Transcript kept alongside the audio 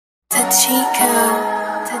What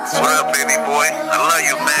up, baby boy? I love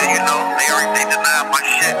you, man. You know, they deny my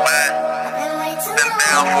shit, man. Been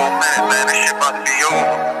down for a minute, man. This shit about to be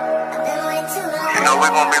over. You know, we're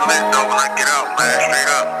gonna be lit, though, when I get out, man.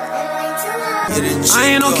 Straight up.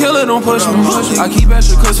 I ain't no killer, don't push me. I keep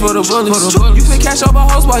extra clips for the bullets. You can cash out by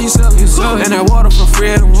hoes while you sell it. And that water for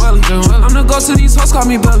free and Welly. I'm the ghost to these hoes, call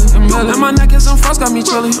me Billy. And my neck is some frost, got me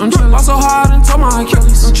chilly. Ball so hard and told my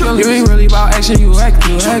Achilles. You ain't really about action, you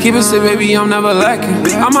acting. Keep it sick, baby, I'm never lacking.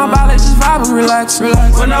 I'm about just vibe and relax.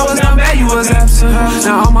 When I was down bad, you was absent.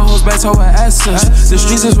 Now all my hoes back to her essence. The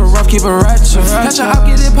streets is rough, keep it ratchet. Catch her out,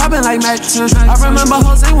 get it poppin' like Mac 10. I remember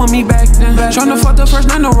hoes ain't want me back then. Tryna fuck the first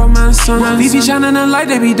night, no romance. VP shining the light,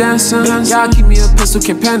 they be dancing. Y'all keep me a pistol,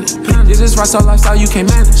 can't panic. Yeah, this lifestyle, you can't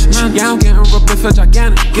manage. Yeah, I'm getting rough, it feel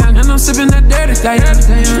gigantic. And I'm sipping that dirty,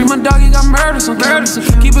 free my dog, he got murdered.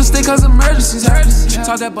 Keep it stick cause emergencies.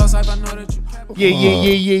 Talk that boss life, I know that you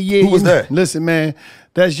Yeah. Who was that? Listen, man.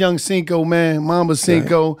 That's young Cinco, man. Mamba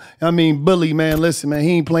Cinco. I mean, Billy, man. Listen, man.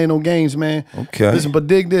 He ain't playing no games, man. Okay. Listen, but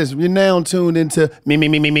dig this. You're now tuned into $1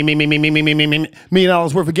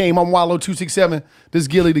 million worth of game. I'm Wallo 267. This is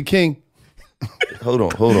Gillie the King. Hold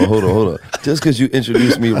on. Just because you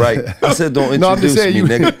introduced me right, I said don't introduce No, I'm just saying me,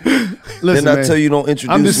 nigga. Listen, Then I man, tell you don't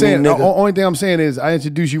introduce I'm just saying, me, nigga. the only thing I'm saying is I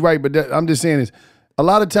introduce you right, but I'm just saying is a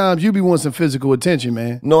lot of times you be wanting some physical attention,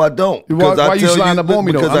 man. No, I don't. Why you sliding up on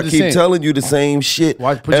me, though? Because I'm I keep saying. telling you the same shit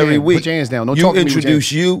every week. Put your hands down. Don't you talk to me with your introduce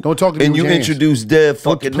hands. you. Don't talk to me and with you your hands. introduce Dev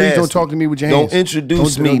fucking Please nasty. don't talk to me with your hands. Don't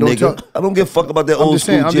introduce Don't me, nigga. talk. I don't give a fuck about that I'm old just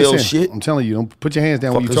saying, school jail shit. I'm telling you, don't put your hands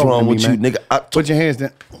down when you Fuck is talking wrong to me, with man. you, nigga? Put your hands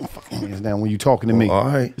down. Fuck your hands down when you talking to me. All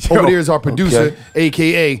right. Over there is our producer, Okay.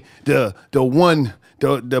 aka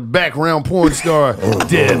the background porn star,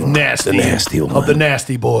 Dev Nasty, The nasty one. of the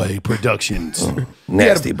Nasty Boy Productions.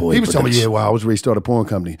 Nasty Boy He was telling me, Productions. yeah, well, I was ready to start a porn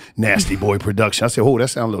company, Nasty Boy Production. I said, oh, that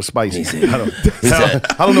sounds a little spicy. I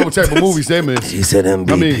don't know what type of movies that is. He said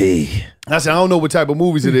MVP. I said, I don't know what type of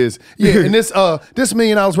movies it is. Yeah, and this $1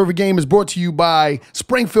 million worth of game is brought to you by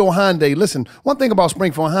Springfield Hyundai. Listen, one thing about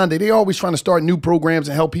Springfield Hyundai, they always trying to start new programs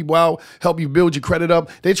and help people out, help you build your credit up.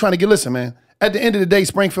 They trying to listen, man, at the end of the day,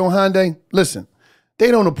 Springfield Hyundai, listen, they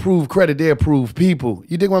don't approve credit, they approve people.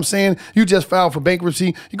 You dig what I'm saying? You just filed for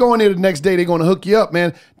bankruptcy. You go in there the next day, they're going to hook you up,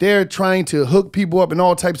 man. They're trying to hook people up in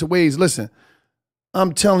all types of ways. Listen,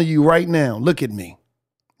 I'm telling you right now, look at me.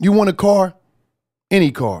 You want a car? Any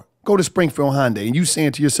car. Go to Springfield Hyundai and you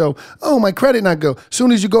saying to yourself, oh, my credit not go. As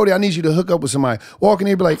soon as you go there, I need you to hook up with somebody. Walk in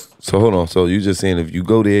there and be like. So hold on. So you just saying if you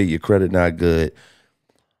go there, your credit not good.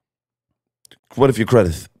 What if your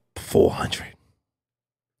credit's 400?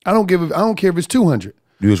 I don't care if it's 200.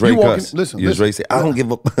 You was ready to cuss. Listen, you was ready to say, I don't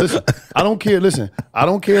give up. Listen, I don't care. Listen, I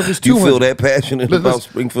don't care if it's You 200. feel that passionate about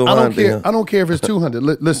Springfield Hyundai? I don't care if it's 200.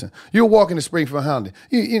 Listen, you're walking to Springfield Hyundai.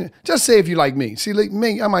 You know, just say if you like me. See, like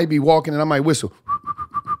me, I might be walking and I might whistle.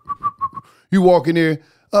 You walk in there.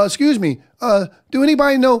 Excuse me. Do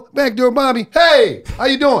anybody know Backdoor Bobby? Hey, how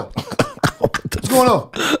you doing? What's going on?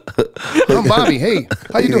 I'm Bobby. Hey,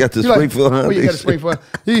 how you doing? Got the Springfield Hyundai. Oh, you got the Springfield.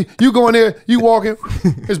 You go in there. You walking.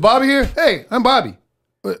 Is Bobby here? Hey, I'm Bobby.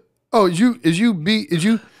 Oh, is you BBB?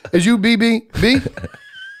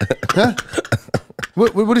 Huh?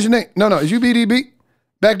 What is your name? No, is you BDB?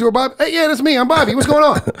 Backdoor Bobby? Hey, yeah, that's me. I'm Bobby. What's going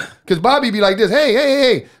on? Because Bobby be like this.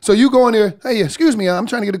 Hey. So you go in there. Hey, excuse me. I'm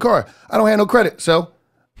trying to get a car. I don't have no credit, so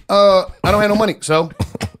I don't have no money. So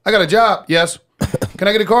I got a job. Yes. Can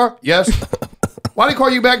I get a car? Yes. Why they call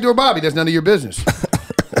you Backdoor Bobby? That's none of your business.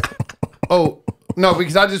 Oh. No,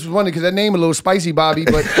 because I just was wondering, because that name a little spicy, Bobby,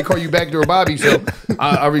 but they call you Backdoor Bobby, so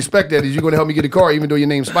I respect that. Is you going to help me get a car, even though your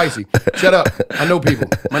name's spicy? Shut up. I know people.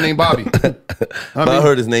 My name Bobby. I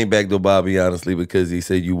heard his name Backdoor Bobby, honestly, because he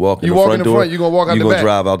said you walk in you the walk front in the door, front, you're going to walk out the back. You're going to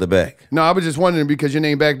drive out the back. No, I was just wondering, because your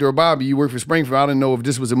name Backdoor Bobby, you work for Springfield. I didn't know if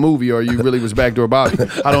this was a movie or you really was Backdoor Bobby.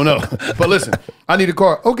 I don't know. But listen, I need a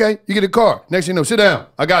car. Okay, you get a car. Next thing you know, sit down.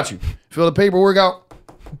 I got you. Fill the paperwork out.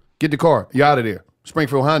 Get the car. You're out of there.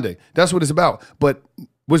 Springfield Hyundai. That's what it's about. But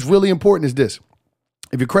what's really important is this.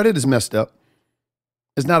 If your credit is messed up,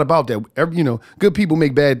 it's not about that. Good people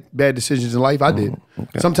make bad decisions in life. I did.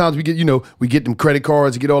 Okay. Sometimes we get them credit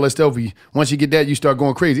cards, get all that stuff. Once you get that, you start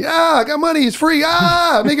going crazy. I got money. It's free.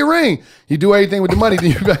 Make it rain. You do everything with the money.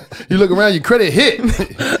 Then you look around, your credit hit.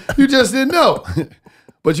 You just didn't know.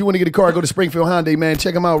 But you want to get a car, go to Springfield Hyundai, man.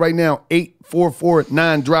 Check them out right now,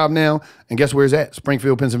 8449 Drive now. And guess where it's at?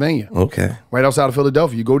 Springfield, Pennsylvania. Okay. Right outside of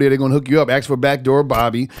Philadelphia. You go there, they're going to hook you up. Ask for Backdoor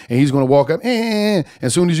Bobby, and he's going to walk up.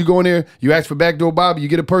 As soon as you go in there, you ask for Backdoor Bobby, you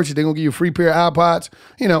get a purchase, they're going to give you a free pair of iPods.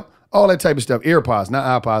 All that type of stuff. AirPods,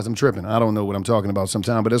 not iPods. I'm tripping. I don't know what I'm talking about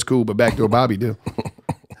sometimes, but that's cool. But Backdoor Bobby do.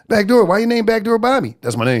 Backdoor. Why your name Backdoor Bobby?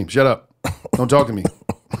 That's my name. Shut up. Don't talk to me.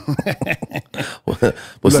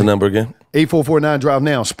 What's the number again? 8449 Drive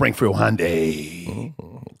now, Springfield Hyundai.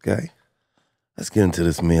 Okay. Let's get into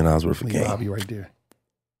this million dollars worth of game. Bobby right there.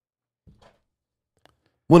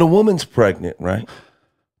 When a woman's pregnant, right?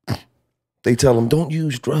 They tell them, don't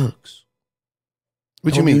use drugs.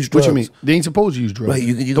 What you mean? What you mean? They ain't supposed to use drugs. Right,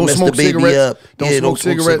 you can don't mess smoke the baby cigarettes. up. Don't smoke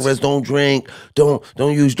cigarettes. Don't drink. Don't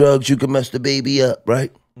use drugs. You can mess the baby up,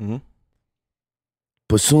 right? Mm-hmm.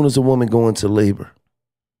 But as soon as a woman go into labor,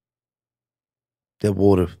 that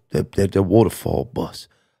waterfall bust.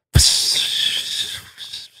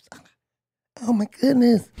 Oh my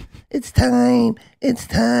goodness. It's time. It's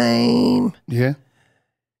time. Yeah.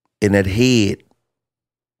 And that head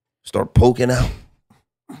start poking out.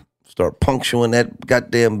 Start puncturing that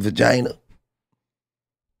goddamn vagina.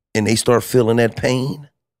 And they start feeling that pain.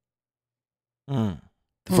 The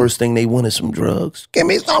first thing they want is some drugs. Give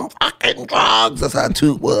me some fucking drugs. That's how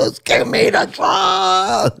Toot was. Give me the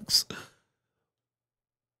drugs.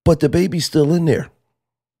 But the baby's still in there.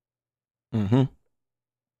 Mm-hmm.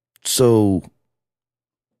 So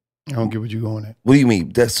I don't get what you're going at. what do you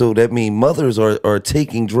mean? That means mothers are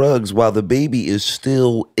taking drugs while the baby is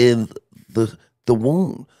still in the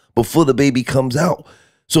womb before the baby comes out.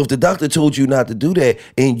 So if the doctor told you not to do that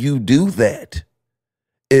and you do that,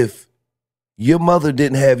 if your mother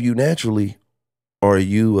didn't have you naturally, are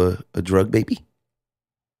you a drug baby?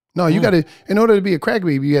 No, you got to, in order to be a crack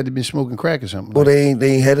baby, you had to be smoking crack or something. Well, they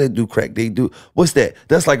ain't had to do crack. They do, what's that?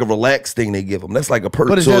 That's like a relaxed thing they give them. That's like a perk.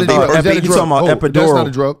 But is that a drug? Is that a You drug? talking about epidural? That's not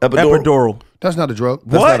a drug. Epidural. That's not a drug.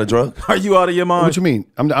 That's not a drug. Are you out of your mind? What you mean?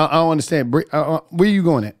 I don't understand. Where are you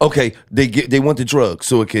going at? Okay, they want the drug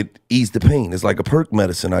so it could ease the pain. It's like a perk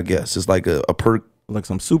medicine, I guess. It's like a perk. Like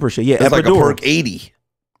some super shit. Yeah, It's epidural. like a perk 80.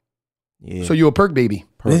 Yeah. So you're a perk baby.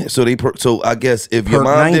 Yeah, so I guess if your Perk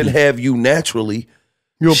mom 90. didn't have you naturally,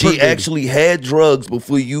 You're a perk she baby. actually had drugs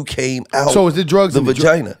before you came out. So is the drugs the in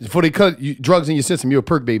vagina? Before they cut drugs in your system, you're a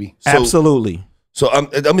perk baby. Absolutely. So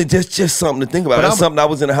I mean, just something to think about. But That's I'm- something I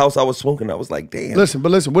was in the house. I was smoking. I was like, damn. Listen,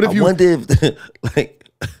 what if I you? wonder if like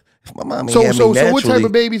if my mom ain't So had me what type naturally.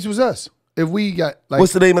 of babies was us? If we got like,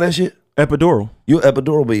 What's the name of that shit? Epidural. You're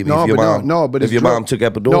epidural baby. no, if your but mom, no, but if it's your drug- mom took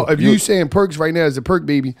epidural. No, if you saying perks right now as a perk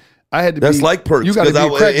baby, I had to That's be. like perks, You got to be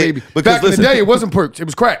 'cause a crack it- baby. because Back in listen- the day, it wasn't perks. It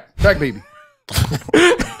was crack baby.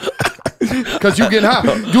 Because you getting high.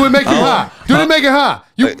 Do it make you high? Do it make it high?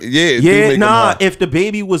 You yeah, it do Yeah, make 'em nah. high. If the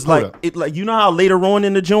baby was Hold like, up. it, like you know how later on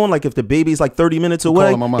in the joint, like if the baby's like 30 minutes away,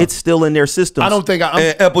 calling my mom. it's still in their system. I don't think I'm.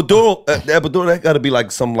 And epidural, the epidural, that got to be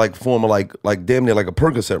like some like form of like damn near like a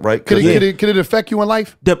Percocet, right? Could 'Cause could it affect you in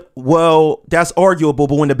life? Well, that's arguable,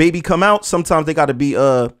 but when the baby come out, sometimes they got to be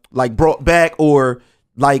like brought back, or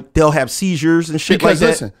like they'll have seizures and shit Because like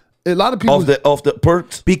listen, that. a lot of people. off the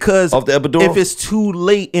perks. Because of the epidural? if it's too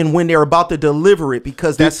late and when they're about to deliver it,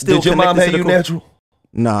 because that's still Did your mom connected have to you the natural?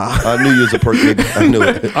 Nah. I knew you was a perk baby. I knew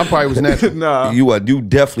it. I probably was natural. Nah. You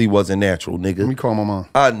definitely wasn't natural, Let me nigga. call my mom.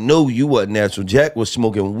 I know you wasn't natural. Jack was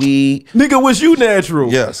smoking weed. Nigga, was you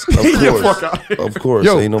natural? Yes, of Get the course. fuck out of here. Of course.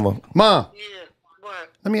 Yo. Ain't no more. Mom, Yeah, what?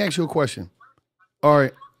 let me ask you a question. All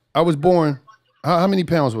right, I was born. How many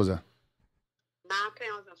pounds was I? 9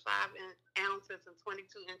 pounds and 5 ounces and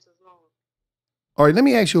 22 inches long. All right, let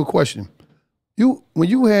me ask you a question. When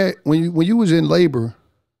you was in labor,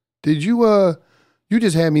 did you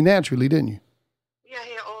just had me naturally, didn't you? Yeah, I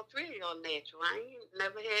had all 3 of y'all natural. I ain't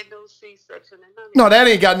never had no C-section and none of No, that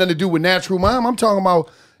ain't got nothing to do with natural, Mom. I'm talking about.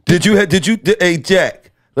 Hey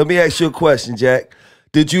Jack, let me ask you a question, Jack.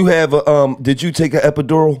 Did you have did you take an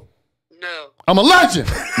epidural? No. I'm a legend.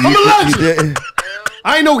 I'm a You legend. didn't?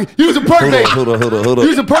 I ain't know you was a perk baby. Hold on. You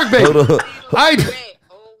was a perk baby. Hold on. I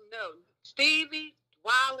Oh, no. Stevie,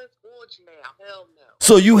 Wallace, Orange now. Hell no.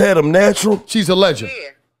 So you had him natural? she's a legend. Yeah.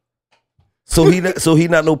 So he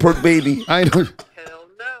not no perk baby? I ain't know. Hell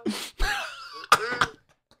no. Mm-mm.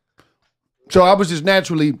 So I was just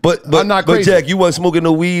naturally. But I'm not but crazy. Jack, you wasn't smoking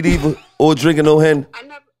no weed either or drinking no hen. I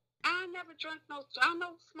never drank no, I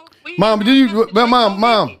don't smoke weed. Mom, I did you? never drank no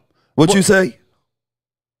Mom. weed. What you say?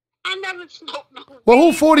 I never smoked no Well, who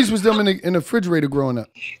weed. 40s was them in the refrigerator growing up?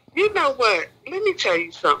 You know what? Let me tell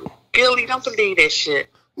you something. Gillie, don't believe that shit.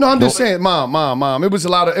 No, I'm just saying, Mom. It was a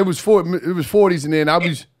lot of. It was 40s, and then I Who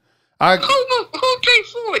drink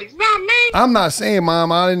 40s? Not me. I'm not saying,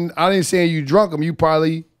 Mom. I didn't say you drunk them. You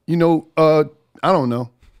probably, I don't know.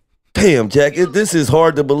 Damn, Jack, this is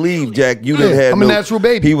hard to believe, Jack. You didn't have I'm a natural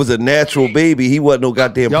baby. He was a natural baby. He wasn't no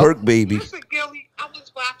goddamn Yup. perk baby. Listen, Gillie, I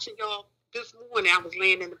was watching y'all this morning. I was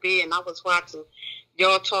laying in the bed and I was watching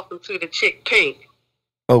y'all talking to the chick Pink.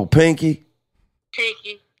 Oh, Pinky?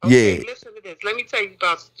 Pinky. Okay, Yeah. listen to this. Let me tell you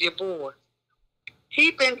about your boy.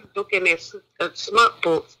 He been looking at smut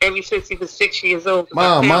books ever since he was 6 years old.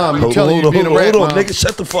 Mom, you Hold telling you on, being a hold rat, on, Mom. nigga.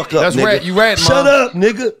 Shut the fuck up, That's nigga. rat. You ratting, Shut Mom. up,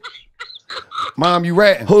 nigga. Mom, you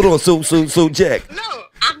ratting. Hold on. So Jack. No,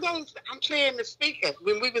 I'm playing the speaker.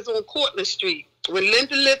 When we was on Cortlandt Street, when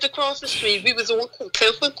Linda lived across the street, we was on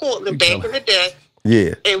 10th and Cortlandt back in the day.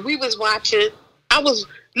 Yeah. And we was watching. I was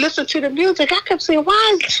listening to the music. I kept saying,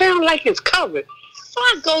 why does it sound like it's covered? So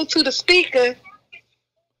I go to the speaker.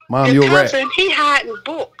 Mom, and you a rat. cousin, he hiding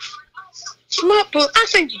books. Smut books. I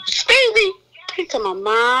said, Stevie. He told my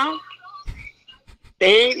mom,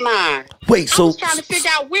 they ain't mine. Wait, I so was trying to figure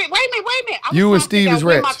out wait a minute. I was You trying and to figure Steve out is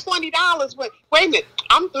where rats. my $20 went. Wait a minute.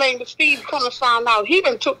 I'm blaming Steve. Come and find out. He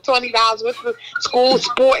done took $20 with the school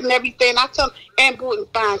sport and everything. I told him, and bought and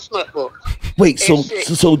find smut books. wait,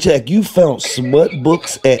 so Jack, you found smut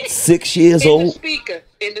books at 6 years In the old? speaker.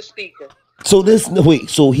 In the speaker.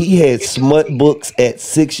 So he had smut books at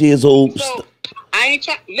 6 years old. So I ain't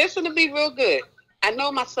trying. Listen to me real good. I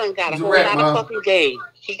know my son got a He's a whole rat, lot Mom. of fucking game.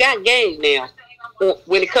 He got game now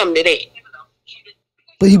when it comes to that.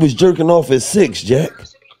 But he was jerking off at 6, Jack.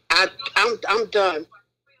 I'm done.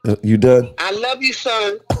 You done? I love you,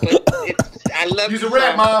 son. But I love He's you. a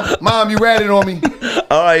rat, son. Mom. Mom, you ratted on me.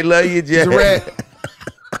 All right, love you, He's Jack. a rat.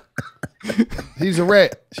 He's a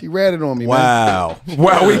rat. She ratted on me, man.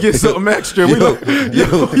 Wow, we get something extra. We look,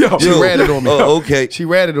 yo. She ratted on me. Oh, okay. She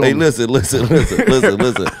ratted on Hey, me. listen.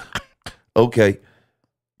 Okay.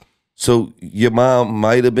 So your mom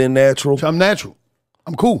might have been natural, I'm natural.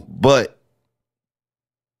 I'm cool. but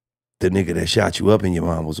the nigga that shot you up and your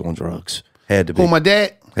mom was on drugs. Had to be. Oh, my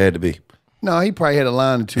dad? Had to be. No, he probably had a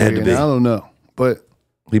line or two Had here. to be. Now, I don't know. But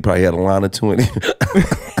He probably had a line or two in it.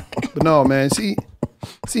 But no, man. See,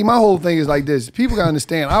 my whole thing is like this. People gotta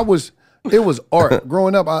understand. It was art.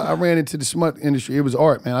 Growing up, I ran into the smut industry. It was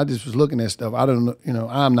art, man. I just was looking at stuff. I don't know.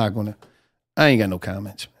 I ain't got no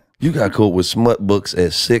comments. You got caught with smut books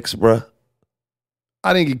at 6, bruh.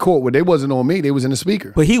 I didn't get caught with. They wasn't on me. They was in the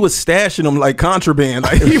speaker. But he was stashing them like contraband.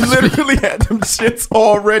 Like he literally had them shits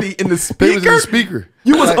already in the speaker. They was in the speaker.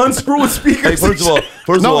 You was unscrewing speakers. Hey, first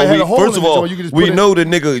of No, it had a hole in it, so you could just we put it- know the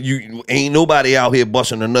nigga. You ain't nobody out here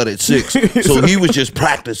busting a nut at 6. So he was just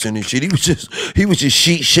practicing and shit. He was just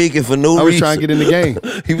sheet shaking for no reason. I was trying to get in the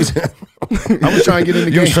game. He was. I was trying to get in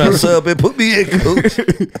the You game. was trying to sub and put me in, coach.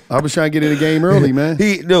 I was trying to get in the game early, man.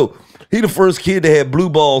 He the first kid that had blue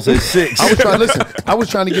balls at 6. I was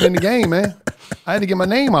trying to get in the game, man. I had to get my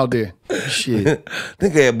name out there. Shit.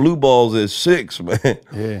 Think I had blue balls at 6, man.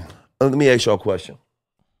 Yeah. Let me ask y'all a question.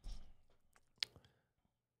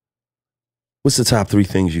 What's the top 3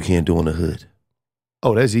 things you can't do in the hood?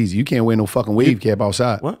 Oh, that's easy. You can't wear no fucking wave cap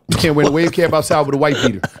outside. What? You can't wear a wave cap outside with a white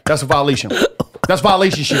beater. That's a violation. That's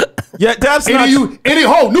violation shit. Yeah, that's not.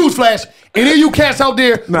 Newsflash, any of you cats out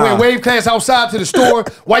there Nah. wearing wave caps outside to the store,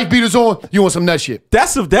 white beaters on, you want some nut shit.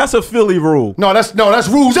 That's a Philly rule. No, that's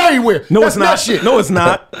rules everywhere. No, That's it's not. nut shit. No, it's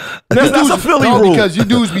not. That's a Philly no, rule. because you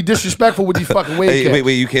dudes be disrespectful with these fucking wave Hey, caps.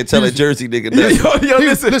 wait, you can't tell a Jersey nigga Yo, that. yo,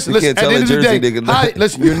 listen. You can't At tell the a end of the Jersey day, nigga that.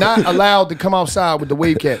 listen, you're not allowed to come outside with the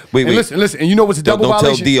wave cap. Wait. Listen, and you know what's a double Don't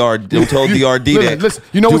tell violation? Don't tell DRD that. Listen,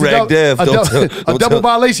 you know what's Durag Dev. a Don't tell- double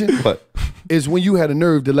violation? What? Is when you had a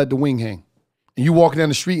nerve to let the wing hang. And you walking down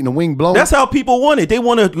the street and the wing blown. That's how people want it. They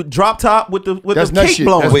want a drop top with the That's nut cake shit.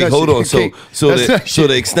 blowing. That's Wait, nut hold shit. on. So Okay. That's nut shit.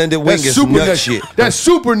 the extended wing That's is super nut shit. That's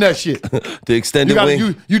super nut shit. The extended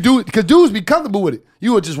wing. You do because dudes be comfortable with it.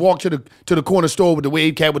 You would just walk to the corner store with the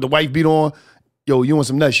wave cap with the wife beat on. Yo, you want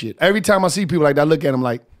some nut shit. Every time I see people like that, I look at them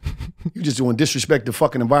like, you just doing disrespect the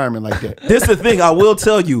fucking environment like that. This the thing, I will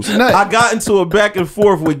tell you. nut. I got into a back and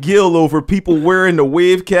forth with Gil over people wearing the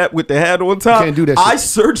wave cap with the hat on top. You can't do that I shit.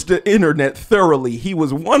 searched the internet thoroughly. He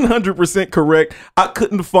was 100% correct. I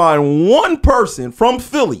couldn't find one person from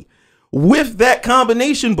Philly with that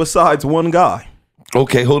combination besides one guy.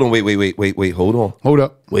 Okay, hold on. Wait. Hold on.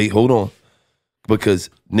 Hold on. Because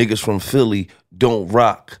niggas from Philly don't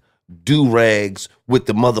rock do-rags with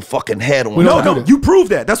the motherfucking hat on. No, you proved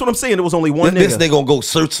that. That's what I'm saying. There was only one This nigga. nigga gonna go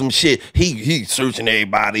search some shit. He searching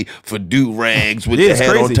everybody for do-rags with Yeah, the it's hat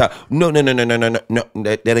on crazy. top. No.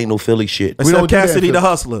 That ain't no Philly shit. We Except don't do that, Cassidy Phil. the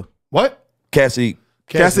Hustler. What? Cassidy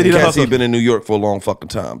Cassidy the Hustler. been in New York for a long fucking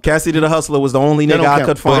time. Cassidy the Hustler was the only That nigga don't I count.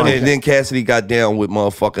 could But find. and then Cassidy got down with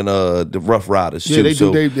motherfucking the Rough Riders too. Yeah, they do.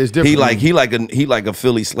 So It's different. he like a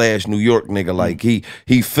Philly / New York nigga. Like he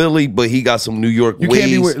Philly, but he got some New York You ways.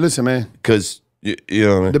 can't be with, listen, man. Cause you know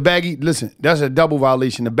what I mean? The baggy, listen, that's a double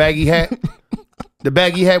violation. The baggy hat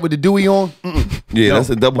with the Dewey on, Yeah, No, that's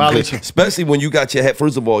a double click. violation. Especially when you got your hat.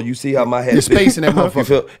 First of all, you see how my hat There's space in that You motherfucker.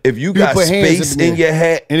 feel- if you got put hands space in in there. your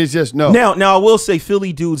hat, And it's just no. Now I will say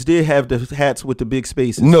Philly dudes did have the hats with the big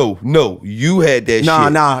spaces. no, you had that Nah,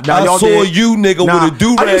 shit. nah, I y'all saw did. you, nigga, Nah, with a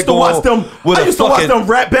do rag I used to watch them. With I a used to watch fucking- them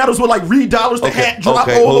rap battles with like $3 the hat drop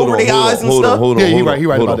all hold over on, their hold eyes on, and hold stuff. on, hold on, Yeah, he hold right, on, he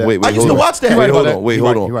right hold about on. that. Wait, I used hold to on. watch that. Wait, He right hold about on, wait, that.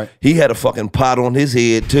 hold He on. right. He had a fucking pot on his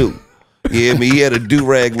head too. Yeah, I mean, he had a do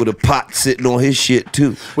rag with a pot sitting on his shit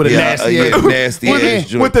too. With a nasty ass- nasty ass With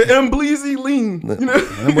joint. the M Bleezy lean. You know?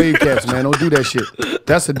 Them wave caps, man. Don't do that shit.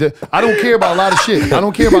 That's I don't care about a lot of shit. I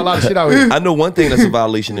don't care about a lot of shit out here. I know one thing that's a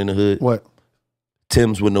violation in the hood. What?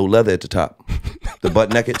 Tim's with no leather at the top. The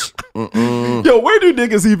butt nakeds. Yo, where do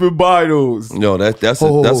niggas even buy those? No, that's a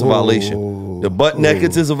violation. The butt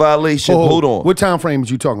nakeds is a violation. Oh, Hold on. What time frame is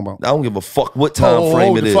you talking about? I don't give a fuck what time frame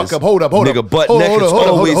hold it the is. fuck up. Hold up. Nigga, butt Hold nakeds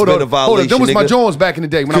always been a Hold up. violation. That was my nigga. Jones back in the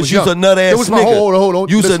day when I was Cause you's young. a nut ass That was my nigga. hold on.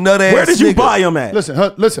 You's a Listen. nut ass Where did you nigga. buy them at? Listen,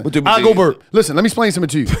 What you I mean? go Bert. Listen, let me explain something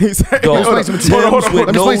to you. He said- Dog, Let me explain something to you. Tim's Let me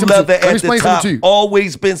with no explain something to you. leather Let me at explain the something top. to you.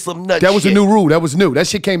 Always been some nut That was shit. a new rule. That was new. That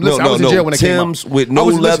shit came. Listen, I was in jail when it came out. Tim's with no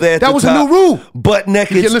Listen, leather at the top. That was a new rule. Butt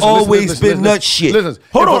nakeds Listen, always listen, been nut shit. Listen,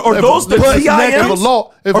 Hold on, are those the If a TIMs?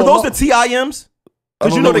 law, if Are a those law- the TIMs?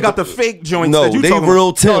 Because you know they got the fake joints No, that you they talking real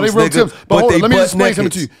about. Tim's, No, they real nigga. Tim's. But But hold they on, let me butt explain something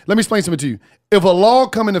to you. nakeds. Let me explain something to you. If a law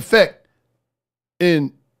come in effect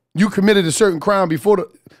and you committed a certain crime before the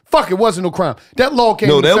fuck, it wasn't no crime. That law came.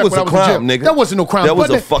 No, in that effect was when a I was in jail. crime, nigga. That wasn't no crime. That was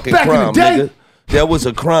But a fucking back crime, in the day, nigga. That was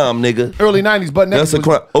a crime, nigga. early '90s, butt naked. That's a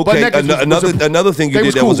crime. Okay, another thing you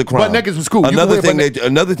did that was a crime. Butt naked was cool. Another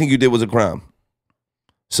thing you did was a crime.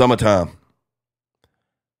 Summertime,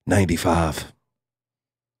 95.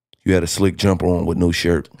 You had a slick jumper on with no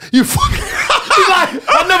shirt. You fucking.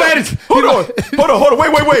 I never had it. Hold on.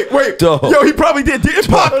 Wait. Dog. Yo, he probably did. Did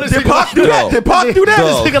Pac do that? Dog. Did Pac do that?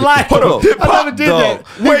 Dog. This nigga lied. Hold on. I never did that.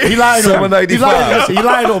 Wait, He lied on Summer me. 95. He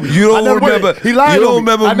lied on me. You I don't never- remember? He lied You on don't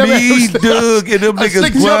me. I remember never had me, a slick- Doug, and them a niggas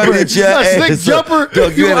slick grinding jumper. your A slick ass. jumper.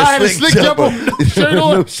 Doug, you I had had a a slick slick jumper. jumper. Shirt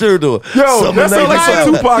on. No shirt on. Yo, Summer that sound like some 95.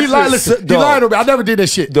 Tupac He lied. shit. Listen, he Dog. lied on me. I never did that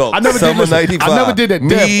shit. Dog, I never did Summer listen, 95. I never did that.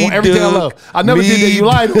 Death Me, on everything I Doug. love. I never did that. You Me,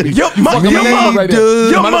 lied on me. Your You fucking mom, name right there.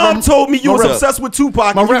 Doug. your mom told me you was rep- obsessed with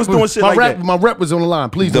Tupac and you was doing shit like that. My rep was on the line.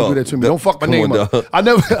 Please don't Dog, do that to me. Dog, Don't fuck my come name on, up. dog. I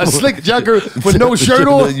never a slick jumper with no shirt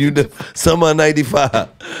on. Summer 95.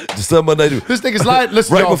 Summer 95. This nigga's lying.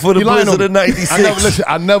 Listen, Right y'all, before the he lying blizzard on of me. 96.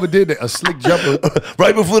 I never did that. A slick jumper.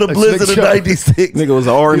 Right before the blizzard of jumper. 96. Nigga was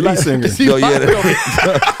an R&B singer. He Yo, lied yeah. on me.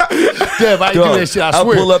 Dev, I didn't do that shit. I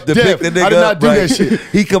swear. pull up to Dev, pick the nigga I did not up. do Right? that shit.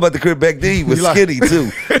 He come out the crib back then. He was He like- skinny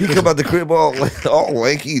too. He come out the crib all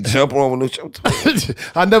lanky, jump on with no shirt.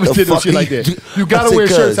 I never did no shit like that. You gotta wear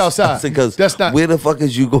shirts outside. Because That's not. where the fuck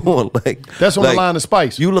is you going? Like That's on the like, line of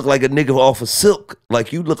Spice. You look like a nigga off of Silk.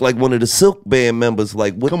 Like you look like one of the Silk band members.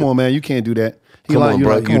 Like what? Come on, man. You can't do that. He Come lying, on,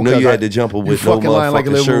 bro. like, come You on, know cuz you I- had the jumper you with no fucking lying like a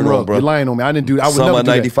motherfucking little shirt on, rug. bro. You're lying on me. I didn't do that. I would Summer never do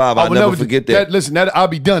 95, that. I'll would never do forget that. Listen, I'll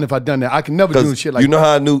be done if I done that. I can never do shit like you know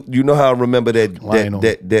how I knew. You know how I remember Lying on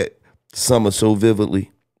me. that summer so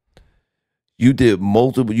vividly. You did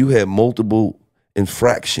multiple. You had multiple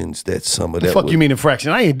infractions that summer. the That fuck was, you mean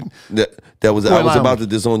infraction? I ain't. That was. Boy, I was lying about on to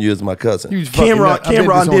disown you as my cousin. You fucking nut. I've been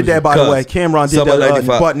Cameron did that, by the Cuz, way. Cameron did Summer that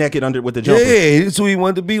 95. butt naked under with the jumper. Yeah, that's who he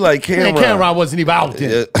wanted to be like. Man, Cameron wasn't even out then.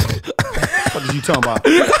 Yeah. What is you talking about?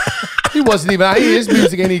 He wasn't even out. His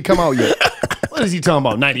music ain't even come out yet. What is he talking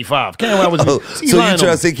about? 95. Cameron was. Oh, so you trying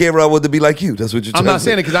to say Cameron wanted to be like you? That's what you're I'm trying to not say.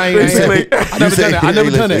 saying it because I ain't. I never done that. I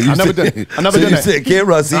never done that. I never done that. I never so done you that. said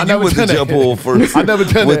Cameron, see, I you never was the done that. jump on first. I never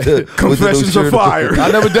done with that. the- with the no Confessions of shirt on. Fire.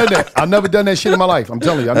 I never done that. I never done that shit in my life. I'm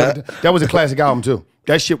telling you. That was a classic album too.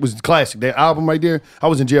 That shit was classic. That album right there. I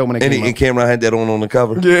was in jail when it And, came and out. Cameron had that on the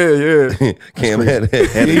cover. Yeah. Cam had He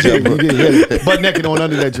a did, jumper. he did. Butt naked on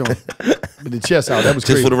under that joint. With the chest out. That was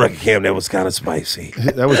Just crazy. for the record, Cam, that was kind of spicy.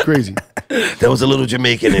 That was crazy. That was a little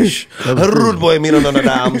Jamaican-ish. Rude boy, me no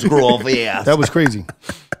dams grove, yeah. That was crazy.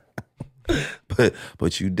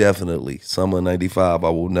 But you definitely, summer 95, I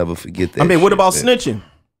will never forget that. I mean, what shit, about man. snitching?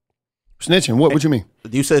 Snitching. What you mean?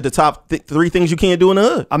 You said the top 3 things you can't do in the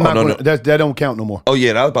hood. I'm not no, gonna, no. that don't count no more. Oh,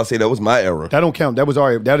 yeah, I was about to say that was my era. That don't count. That was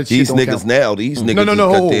already that shit These don't niggas count. now, these niggas No. is hold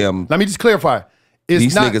on. goddamn. Let me just clarify. It's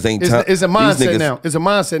These not, niggas ain't it's, time- it's a these mindset niggas- now. It's a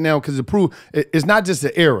mindset now because it's not just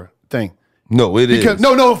the era thing. No, it is. Because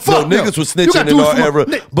no, fuck no. niggas was You gotta snitching do in it our for era,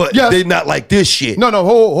 my- but Yes. they not like this shit. No,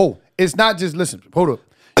 hold. It's not just listen. Hold up.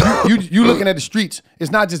 You looking at the streets?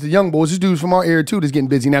 It's not just the young boys. These dudes from our era too that's getting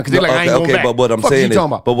busy now because they're like, I ain't going back. but what I'm Fuck saying you is,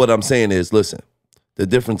 talking about? but what I'm saying is, listen, the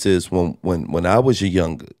difference is when I was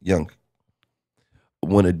young,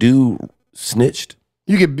 when a dude snitched,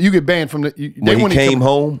 You get banned from the. They when he wouldn't even came come-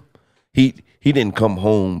 home, He didn't come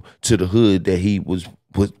home to the hood that he was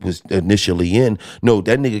initially in. No,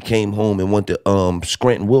 that nigga came home and went to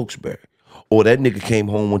Scranton, Wilkes-Barre. Or that nigga came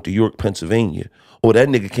home and went to York, Pennsylvania. Or that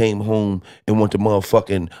nigga came home and went to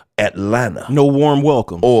motherfucking Atlanta. No warm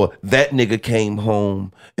welcome. Or that nigga came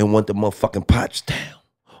home and went to motherfucking Pottstown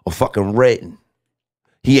or fucking Redden.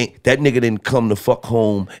 That nigga didn't come to fuck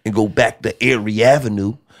home and go back to Erie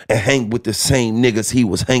Avenue and hang with the same niggas he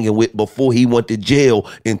was hanging with before he went to jail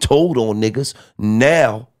and told on niggas.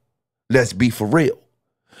 Now, let's be for real.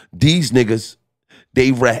 These niggas,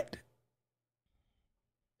 they rat.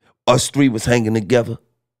 Us three was hanging together.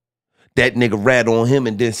 That nigga rat on him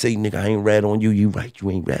and then say, nigga, I ain't rat on you. You right,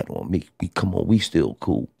 you ain't rat on me. Come on, we still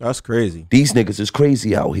cool. That's crazy. These niggas is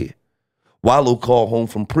crazy out here. Wallo called home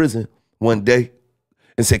from prison one day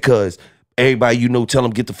and said, cuz, everybody you know, tell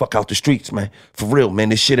them get the fuck out the streets, man. For real, man,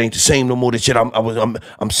 this shit ain't the same no more. This shit,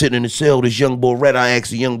 I'm sitting in the cell, this young boy rat. I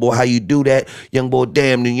asked the young boy how you do that. Young boy,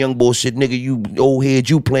 damn, the young boy said, nigga, you old head,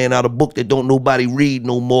 you playing out a book that don't nobody read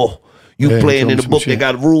no more. You playing in a book that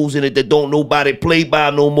got rules in it that don't nobody play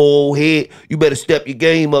by no more, old head. You better step your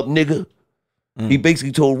game up, nigga. He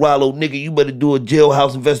basically told Wallo, nigga, you better do a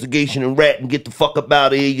jailhouse investigation and rat and get the fuck up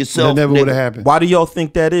out of here yourself. That never would have happened. Why do y'all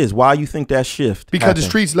think that is? Why you think that shift? Because the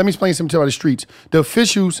streets, let me explain something about the streets. The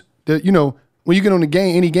officials, you know, when you get on the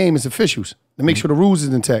game, any game, it's officials to make sure the rules is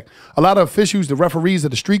intact. A lot of officials, the referees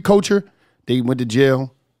of the street culture, they went to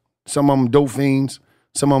jail. Some of them dope fiends.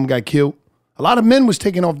 Some of them got killed. A lot of men was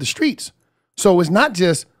taken off the streets. So it's not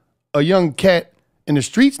just a young cat in the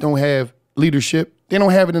streets don't have leadership. They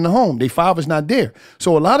don't have it in the home. Their father's not there.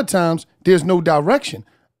 So a lot of times there's no direction.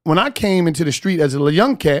 When I came into the street as a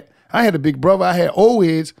young cat, I had a big brother. I had old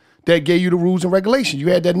heads that gave you the rules and regulations.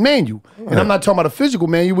 You had that manual. And I'm not talking about a physical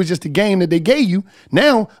manual. It was just a game that they gave you.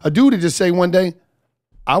 Now, a dude would just say one day,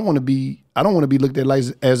 I don't want to be looked at like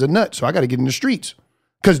as a nut, so I got to get in the streets.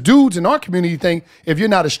 Because dudes in our community think if you're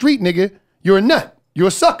not a street nigga, you're a nut. You're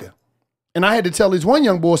a sucker. And I had to tell this one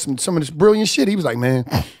young boy some of this brilliant shit. He was like, man,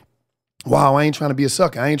 wow, I ain't trying to be a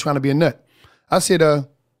sucker. I ain't trying to be a nut. I said,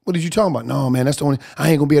 what did you talking about? No, man, that's the only, I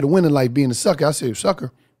ain't gonna be able to win in life being a sucker. I said,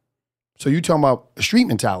 sucker. So you talking about a street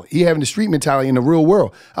mentality. He having the street mentality in the real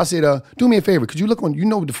world. I said, do me a favor. Could you look on, you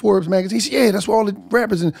know the Forbes magazine? He said, yeah, that's where all the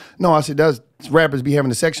rappers, no, I said, that's rappers be having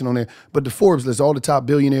a section on there. But the Forbes list, all the top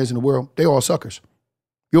billionaires in the world, they all suckers.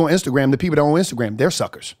 You're on Instagram, the people that are on Instagram, they're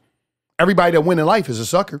suckers. Everybody that win in life is a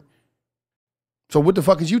sucker. So what the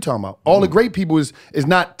fuck is you talking about? All the great people is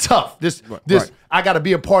not tough. This I got to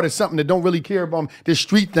be a part of something that don't really care about this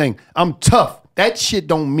street thing. I'm tough. That shit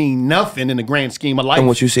don't mean nothing in the grand scheme of life. And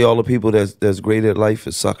what you say, all the people that's great at life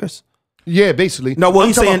is suckers? Yeah, basically. No, what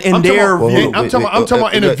he's saying in their view. I'm talking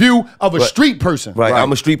about in the view of a street person. Right,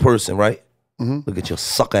 I'm a street person, right? Look at your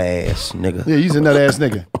sucker ass, nigga. Yeah, he's a nut ass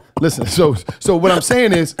nigga. Listen, so what I'm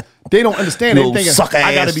saying is they don't understand anything. Sucker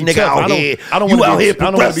I gotta ass be nigga tough. out here. I don't You wanna out be, here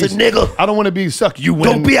progressive nigga. I don't want to be sucker. You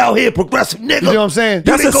Don't be out here progressive nigga. You know what I'm saying?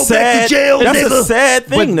 That's a go back to jail, that's nigga. a sad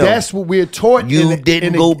thing, But though. that's what we're taught. You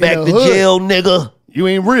didn't go back to jail, nigga. You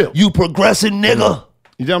ain't real. You progressive nigga.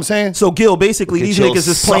 You know what I'm saying? So, Gil, basically, these niggas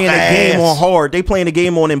is playing a game on hard. They playing a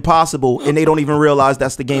game on impossible, and they don't even realize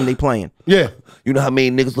that's the game they playing. Yeah. You know how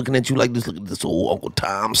many niggas looking at you like this? Look at this old Uncle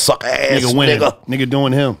Tom sucker ass Nigga winning. nigga. Nigga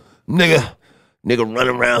doing him. Nigga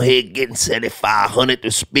running around here getting 7,500 to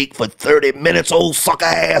speak for 30 minutes, old sucker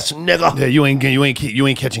ass nigga. Yeah, you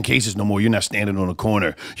ain't catching cases no more. You're not standing on a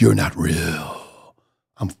corner. You're not real.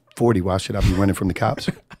 I'm 40. Why should I be running from the cops?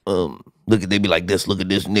 Look at they be like this. Look at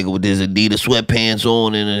this nigga with his Adidas sweatpants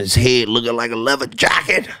on and his head looking like a leather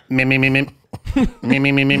jacket. Me.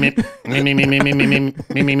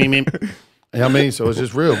 You know what I mean? So it's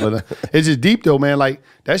just real, but it's just deep though, man. Like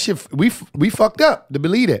that shit, we fucked up to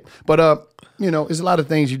believe that. But you know, there's a lot of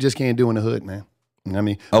things you just can't do in the hood, man. You know what I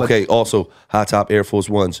mean? Okay. Also, high top Air Force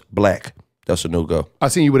Ones, black. That's a no go. I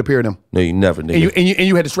seen you with a pair of them. No, you never, nigga. And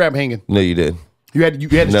you had the strap hanging. No, you didn't. You had the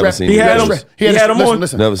Never strap. seen He me had with them. those. He had them on.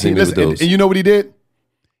 Listen, Never seen me with those. And you know what he did?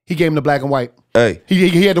 He gave him the black and white. Hey,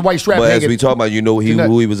 he had the white strap but hanging. as we talk about, you know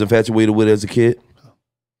who he was infatuated with as a kid?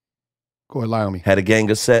 Go ahead, lie on me. Had a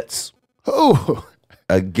gang of sets. Oh.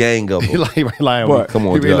 A gang of them. He lying on me. Come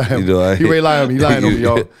on, he really dog. lying on me. He lying on me,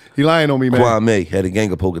 y'all. He lying on me, man. Kwame had a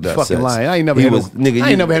gang of polka dot Fucking sets. lying. I ain't never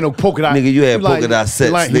had no polka dot. Nigga, you had polka dot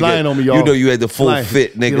sets. He lying on me, y'all. You know you had the full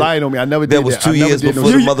fit, nigga. He lying on me. I never did that. Was that. 2 years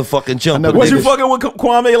before the motherfucking jump. Was you fucking with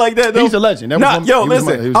Kwame like that, though? He's a legend. Nah, yo,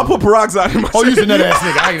 listen. I put peroxide in my shit. Oh, you was a nut ass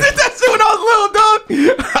nigga. I did that shit when I was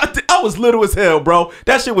little, dog. I was little as hell, bro.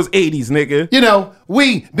 That shit was 80s, nigga. You know,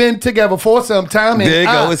 we been together for some time. And There you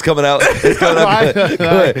go. It's coming out. It's coming out.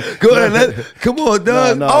 Go ahead. Come on,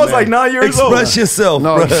 dog. No, I was man. like 9 years old. Express yourself.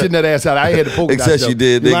 No, bro. you shouldn't have asked out. I had the polka dots. Except you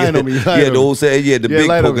did, You lying nigga. on me. You You lying had on the me. old saying, yeah, the Yeah, big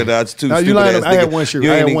lying on polka me. dots too. No, you Stupid lying ass on me. I had nigga. one shirt.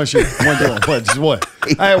 You I ain't had one shirt. One joint. What? Just one.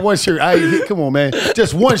 I had one shirt. Come on, man.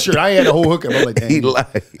 Just one shirt. I had a whole hookup. I'm like, damn. He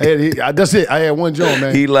lied. That's it. I had one joint,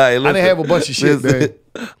 man. He lied. I didn't have a bunch of shit, man.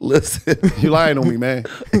 Listen. You lying on me, man.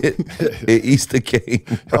 At Easter came.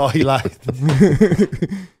 Oh, he lied. Come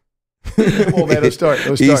on, man. Don't start,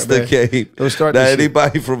 Easter man. came. Don't start Now, this shit.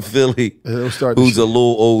 anybody from Philly Don't start who's this a shit.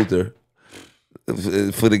 little older,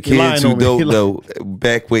 for the kids lying who on me. don't He know,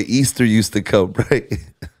 back when Easter used to come, right?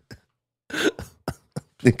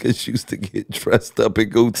 Niggas used to get dressed up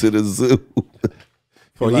and go to the zoo.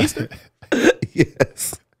 For Easter?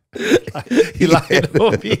 Yes. He lied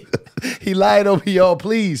on me. He lied on me, y'all.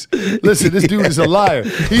 Please listen. This dude is a liar.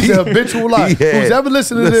 He's a habitual liar. He had- Who's ever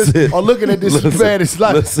listening to this listen, or looking at this listen, man, it's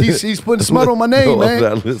like listen. he's putting smut on my name, No, man.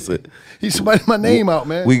 now listen. He's smutting my name out,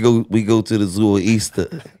 man. We go to the zoo on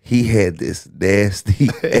Easter. He had this nasty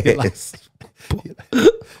ass.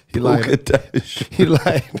 He lied. polka dot shirt. He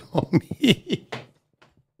lied on me.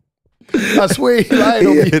 I swear he lied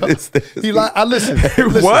on me. had this nasty- He lied. I listen.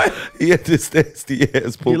 What? He had this nasty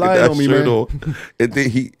ass polka lied dot on me, shirt man. on, and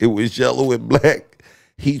then it was yellow and black.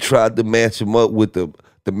 He tried to match him up with the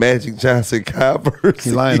Magic Johnson Converse.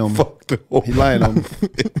 He lying on me. fucked him over. He lying on me.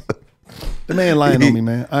 The man lying on me,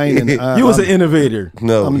 man. I ain't. You was an innovator.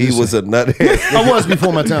 No, I'm he just was a nut ass. I was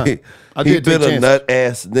before my time. I He did take been a chances. nut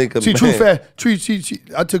ass nigga. See, man.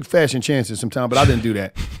 I took fashion chances sometimes, but I didn't do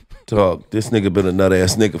that. Dog, this nigga been a nut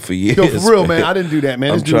ass nigga for years. Yo, for real, man. I didn't do that,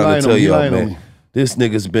 man. I'm This dude trying lying to on tell me. He y'all, lying on man. me. This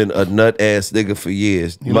nigga's been a nut ass nigga for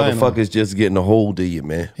years. He lying on Motherfuckers just getting a hold of you,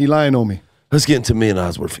 man. He lying on me. Let's get into $1 million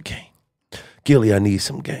worth of game. Gillie, I need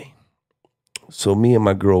some game. So me and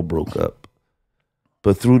my girl broke up.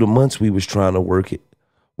 But through the months we was trying to work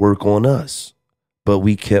on us. But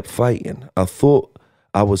we kept fighting. I thought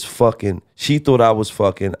I was fucking. She thought I was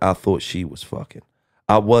fucking. I thought she was fucking.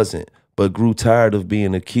 I wasn't, but grew tired of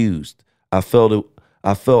being accused. I felt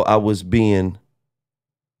I was being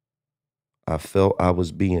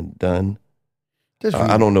done.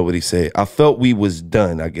 I don't know what he said. I felt we was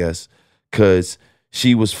done, I guess, because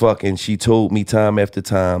she was fucking. She told me time after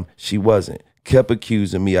time she wasn't. Kept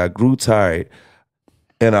accusing me. I grew tired,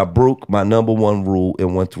 and I broke my #1 rule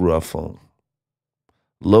and went through her phone.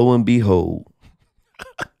 Lo and behold,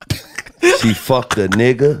 she fucked a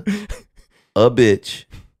nigga, a bitch,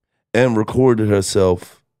 and recorded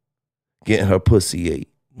herself getting her pussy ate.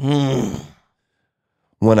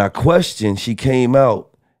 When I questioned, she came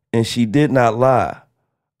out and she did not lie.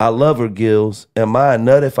 I love her, Gills. Am I a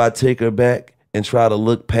nut if I take her back and try to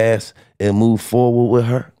look past and move forward with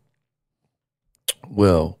her?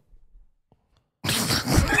 Well,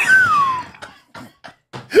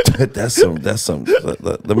 that's some.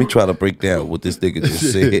 Let me try to break down what this nigga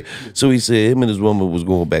just said. So he said him and his woman was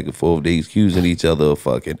going back and forth. They accusing each other of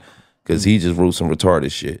fucking because he just wrote some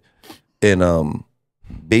retarded shit. And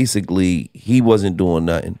basically he wasn't doing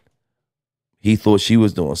nothing. He thought she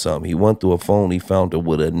was doing something. He went through her phone. He found her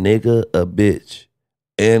with a nigga, a bitch,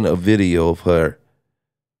 and a video of her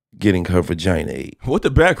getting her vagina ate. What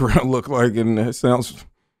the background look like? And that sounds.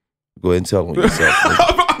 Go ahead and tell him yourself.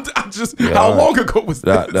 How long ago was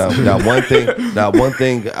that? Now one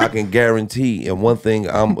thing I can guarantee, and one thing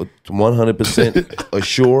I'm 100%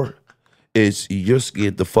 assured is you're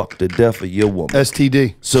scared to fuck the death of your woman.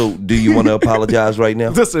 STD. So do you want to apologize right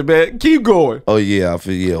now? Listen, man, keep going. Oh yeah, I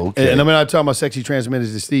feel okay. And I'm not talking about sexually transmitted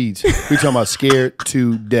disease. We talking about scared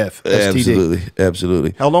to death. STD.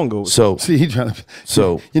 Absolutely. How long ago? So See, he trying to.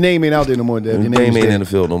 So your name ain't out there no more, Dev. Your name ain't dead. in the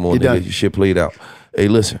field no more, You're nigga. done. Your shit played out. Hey,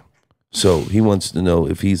 listen. So he wants to know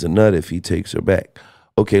if he's a nut if he takes her back.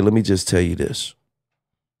 Okay, let me just tell you this.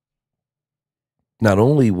 Not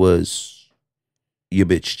only was your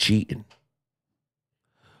bitch cheating,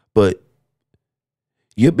 but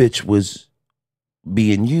your bitch was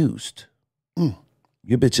being used.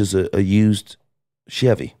 Your bitch is a used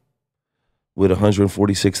Chevy with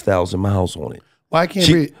 146,000 miles on it. Why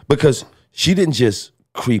can't Because she didn't just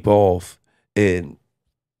creep off and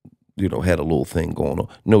had a little thing going on.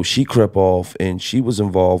 No, she crept off and she was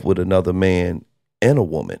involved with another man and a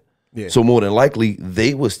woman. Yeah. So more than likely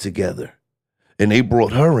they was together and they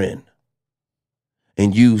brought her in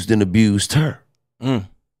and used and abused her. Well,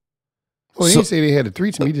 he didn't say they had a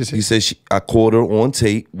threesome. He just said He said I caught her on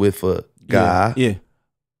tape with a guy, Yeah.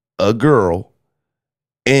 a girl,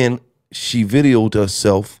 and she videoed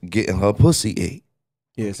herself getting her pussy ate.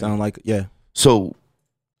 Yeah, sound like, yeah. So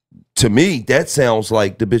To me, that sounds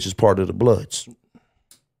like the bitch is part of the Bloods.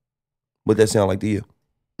 What that sound like to you?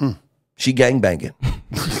 She gangbanging.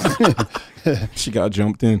 She got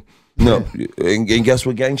jumped in. No, and guess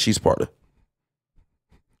what gang she's part of?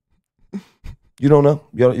 You don't know?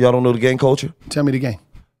 Y'all don't know the gang culture? Tell me the game.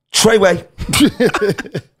 Treyway.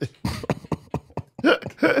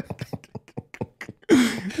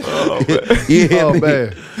 Oh,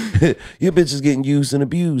 man. Your bitch is getting used and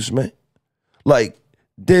abused, man. Like,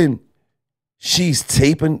 then she's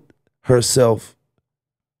taping herself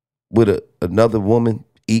with another woman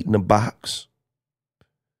eating a box.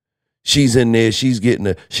 She's in there, she's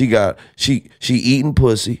getting she eating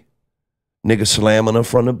pussy. Nigga slamming her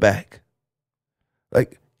from the back.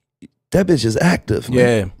 Like, that bitch is active,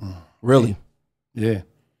 man. Yeah. Really? Yeah.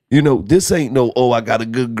 You know, this ain't no, oh, I got a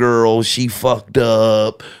good girl, she fucked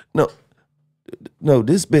up. No,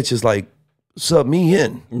 this bitch is like, sub me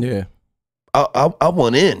in. Yeah. I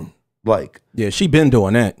want in. Like, yeah, she been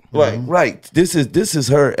doing that. Right. This is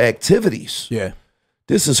her activities. Yeah.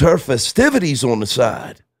 This is her festivities on the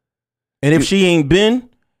side. And if she ain't been,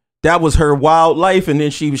 that was her wild life, and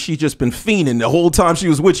then she just been fiending the whole time she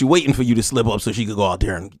was with you, waiting for you to slip up so she could go out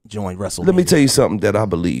there and join WrestleMania. Let me tell you something that I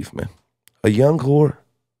believe, man. A young whore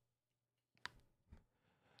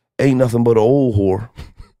ain't nothing but an old whore.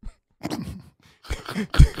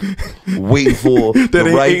 Waiting for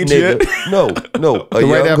the right nigga. No. The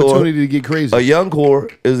right opportunity to get crazy. A young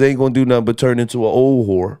whore ain't gonna do nothing but turn into an old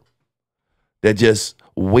whore that just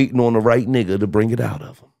waiting on the right nigga to bring it out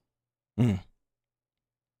of him.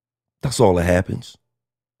 That's all that happens.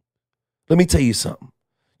 Let me tell you something.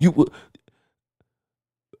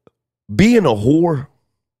 Being a whore,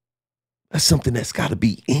 that's something that's got to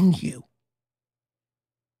be in you.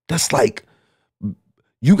 That's like,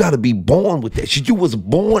 you got to be born with that shit. You was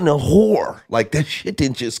born a whore. Like, that shit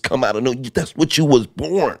didn't just come out of no. That's what you was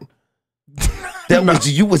born.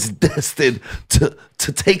 You was destined to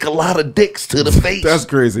take a lot of dicks to the face. That's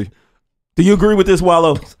crazy. Do you agree with this,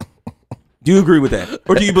 Wallo? Do you agree with that?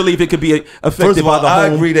 Or do you believe it could be affected First of all, by the I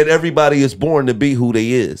home? agree that everybody is born to be who they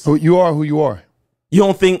is. You are who you are. You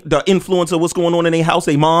don't think the influence of what's going on in their house,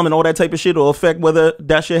 their mom, and all that type of shit will affect whether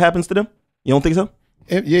that shit happens to them? You don't think so?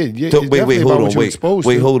 Yeah. So, wait,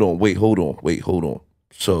 hold on.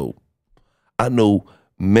 So, I know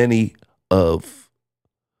many of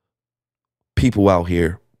people out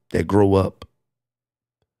here that grow up,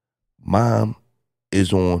 mom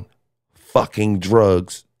is on fucking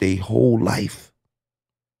drugs their whole life.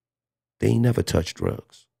 They ain't never touched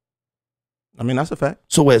drugs. I mean, that's a fact.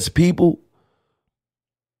 So as people,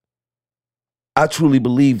 I truly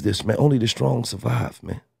believe this, man. Only the strong survive,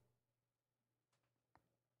 man.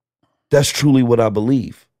 That's truly what I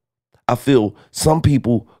believe. I feel some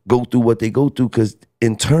people go through what they go through because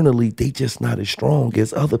internally they just not as strong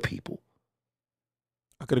as other people.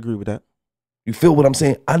 I could agree with that. You feel what I'm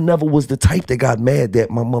saying? I never was the type that got mad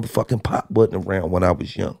that my motherfucking pop wasn't around when I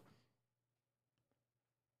was young.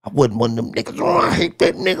 I wasn't one of them niggas, oh, I hate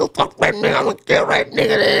that nigga, fuck that nigga, I'm gonna kill that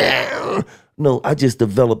nigga. No, I just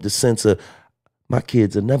developed a sense of my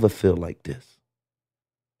kids will never feel like this.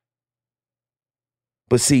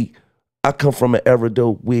 But see, I come from an era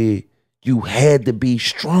though where you had to be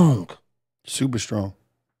strong. Super strong.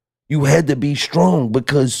 You had to be strong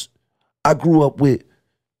because I grew up with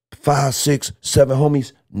 5, 6, 7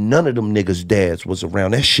 homies. None of them niggas' dads was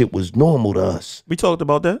around. That shit was normal to us. We talked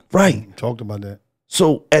about that. Right. Talked about that.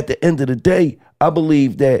 So at the end of the day, I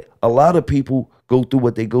believe that a lot of people go through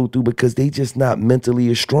what they go through because they just not mentally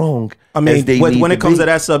as strong. I mean, as they when it comes be. to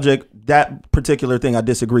that subject, that particular thing, I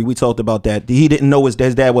disagree. We talked about that. He didn't know his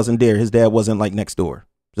dad wasn't there. His dad wasn't like next door.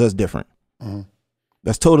 That's different.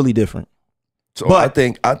 That's totally different. So but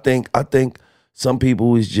I think some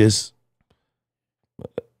people is just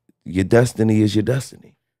your destiny is your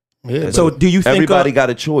destiny. Yeah. So do you think everybody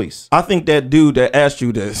got a choice? I think that dude that asked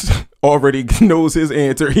you this already knows his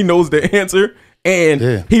answer. He knows the answer.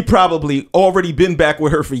 And he probably already been back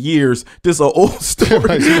with her for years. This is an old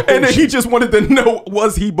story. And then he just wanted to know,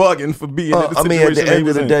 was he bugging for being in the situation?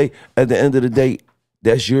 I mean, at the end of the day,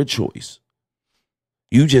 that's your choice.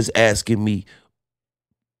 You just asking me.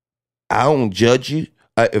 I don't judge you.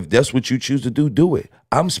 If that's what you choose to do, do it.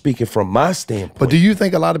 I'm speaking from my standpoint. But do you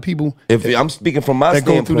think a lot of people, if I'm speaking from my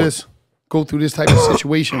standpoint, go through this type of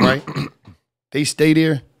situation, right? They stay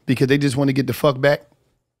there because they just want to get the fuck back.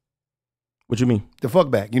 What you mean? The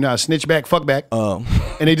fuck back. You know, snitch back, fuck back. And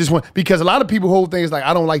they just want, because a lot of people whole thing is like,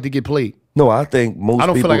 I don't like to get played. No, I think most I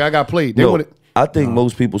don't people, feel like I got played. I think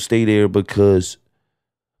most people stay there because,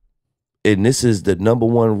 and this is the number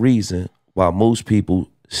one reason why most people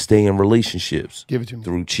stay in relationships. Give it to me.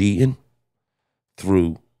 Through cheating,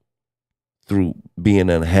 through through being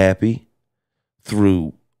unhappy,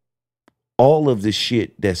 through all of the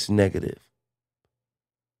shit that's negative.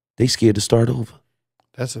 They scared to start over.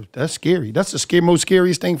 That's scary. That's the most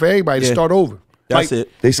scariest thing for everybody to start over. That's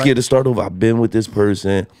it. They scared to start over. I've been with this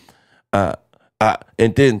person. And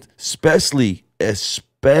then especially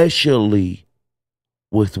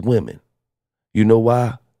with women. You know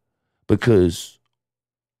why? Because,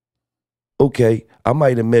 okay, I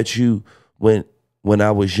might have met you when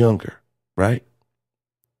I was younger, right?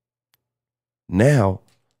 Now,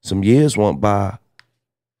 some years went by,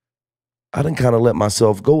 I done kind of let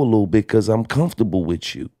myself go a little bit because I'm comfortable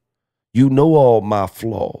with you. You know all my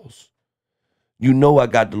flaws. You know I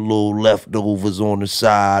got the little leftovers on the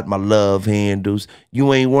side, my love handles.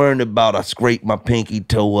 You ain't worrying about I scraped my pinky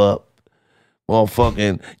toe up.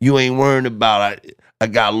 Motherfucking, you ain't worrying about I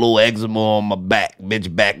got a little eczema on my back,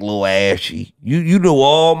 bitch back a little ashy. You know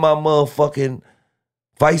all my motherfucking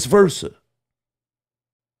vice versa.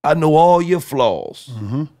 I know all your flaws.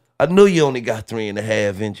 Mm-hmm. I know you only got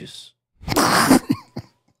 3.5 inches.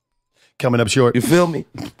 Coming up short. You feel me?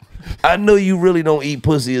 I know you really don't eat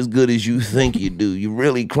pussy as good as you think you do. You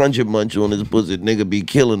really crunch and munch on this pussy, nigga be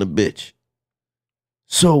killing a bitch.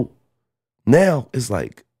 So now it's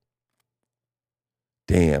like,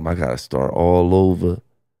 damn, I gotta start all over.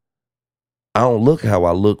 I don't look how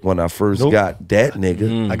I looked when I first got that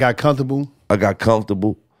nigga. I got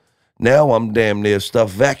comfortable. Now I'm damn near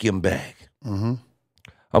stuffed vacuum bag.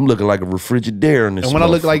 I'm looking like a refrigerator in this. And when I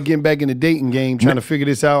look like getting back in the dating game, trying to figure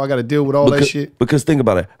this out, I got to deal with all that shit. Because think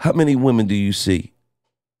about it. How many women do you see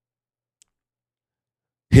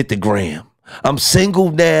hit the gram? I'm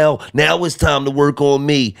single now. Now it's time to work on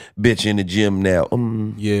me. Bitch in the gym now.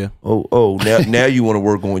 Yeah. Now you want to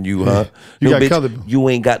work on you, huh? You got bitch, comfortable. you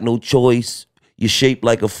ain't got no choice. You're shaped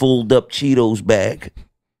like a folded up Cheetos bag.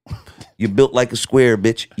 You're built like a square,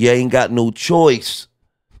 bitch. You ain't got no choice.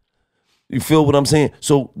 You feel what I'm saying?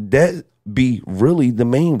 So that be really the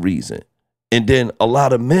main reason. And then a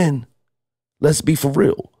lot of men, let's be for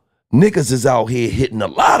real, niggas is out here hitting the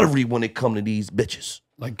lottery when it come to these bitches.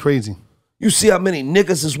 Like crazy. You see how many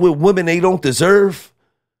niggas is with women they don't deserve?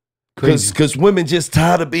 Because women just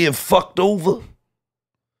tired of being fucked over.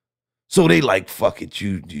 So they like, fuck it,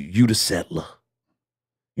 you the settler.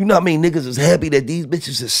 You know how many niggas is happy that these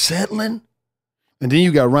bitches is settling? And then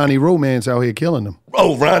you got Ronnie Romance out here killing them.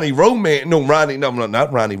 Oh, Ronnie Romance. No,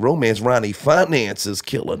 not Ronnie Romance. Ronnie Finance is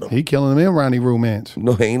killing them. He killing them in Ronnie Romance.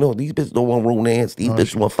 No, ain't no. These bitches don't want romance. These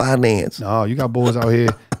bitches want finance. No, you got boys out here,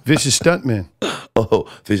 vicious stuntmen. Oh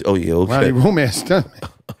yeah, okay. Ronnie Romance stuntman.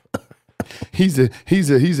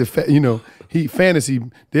 He fantasy.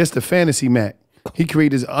 That's the fantasy Mac. He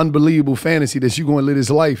created this unbelievable fantasy that you going to live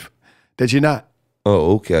his life that you're not.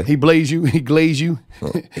 Oh, okay. He glaze you.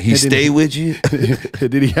 He stay with you.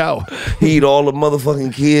 Did he out? He eat all the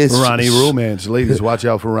motherfucking kids. Ronnie Romance, ladies, watch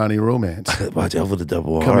out for Ronnie Romance. Watch out for the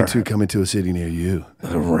double R. Coming to a city near you.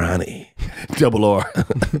 Ronnie. Double R.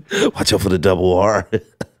 Watch out for the double R.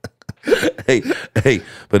 hey,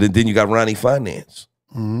 but then you got Ronnie Finance.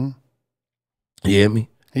 Mm-hmm. You hear me?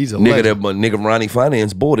 He's a nigga Ronnie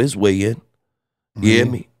Finance bought his way in. You hear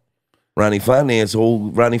me? Ronnie Finance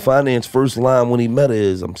first line when he met her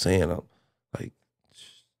is, I'm like,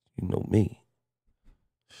 you know me.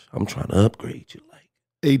 I'm trying to upgrade you. Like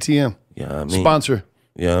ATM. Yeah, I mean. Sponsor.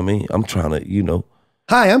 Yeah, I mean, I'm trying to,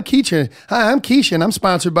 Hi, I'm Keisha, and I'm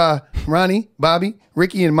sponsored by Ronnie, Bobby,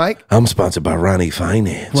 Ricky, and Mike. I'm sponsored by Ronnie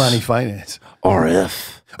Finance. Ronnie Finance.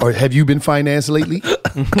 RF. Or have you been financed lately?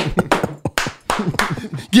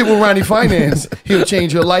 Get with Ronnie Finance. He'll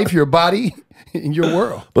change your life, your body, and your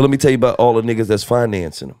world. But let me tell you about all the niggas that's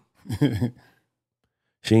financing them.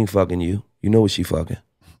 She ain't fucking you. You know what she fucking.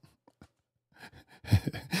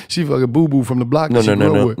 She fucking Boo Boo from the block. No. She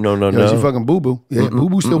fucking Boo Boo. Yeah, Boo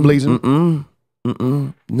Boo still blazing.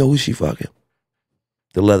 You know who she fucking?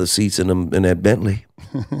 The leather seats in that Bentley.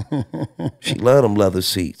 She love them leather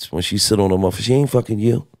seats when she sit on them. She ain't fucking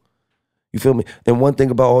you. You feel me? And one thing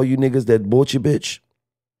about all you niggas that bought your bitch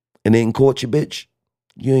and then caught your bitch,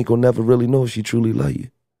 you ain't gonna never really know if she truly love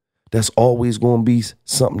you. That's always gonna be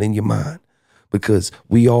something in your mind. Because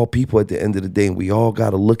we all people at the end of the day, and we all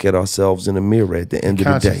gotta look at ourselves in the mirror at the end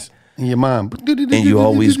of the day. In your mind. And you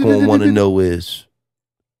always gonna wanna know is,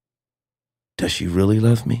 does she really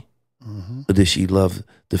love me? Or does she love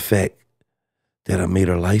the fact that I made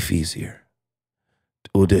her life easier?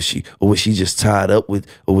 Or was she just tied up with,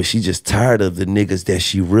 or was she just tired of the niggas that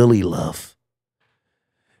she really loved?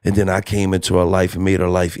 And then I came into her life and made her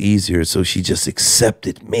life easier, so she just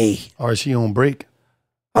accepted me. Or is she on break?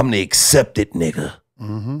 I'm the accepted nigga.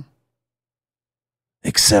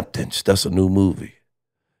 Acceptance, that's a new movie.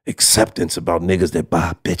 acceptance about niggas that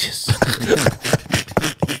buy bitches.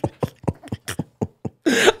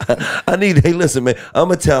 Hey, listen, man.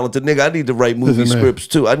 I'm a talented nigga. I need to write movie scripts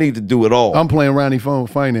too. I need to do it all. I'm playing Ronnie Phone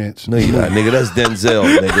Finance. No, you're not, nigga. That's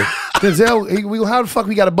Denzel, nigga. Denzel, how the fuck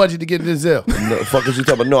we got a budget to get Denzel? No, fuck is you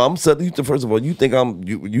talking about? No, I'm saying, first of all, you think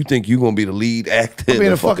you think you gonna be the lead actor? I'm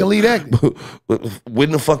being a fucking lead actor.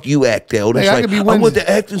 When the fuck you act out? Hey, I went to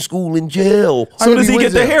acting school in jail. So does he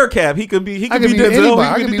get the hair cap? He could be Denzel.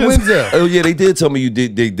 I could be Denzel. Oh yeah, they did tell me you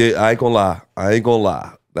did. They did. I ain't gonna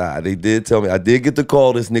lie. Nah, they did tell me. I did get the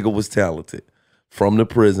call. This nigga was talented from the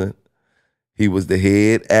prison. He was the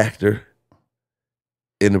head actor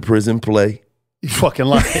in the prison play. You fucking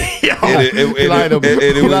lying. Hold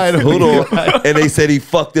on. And they said he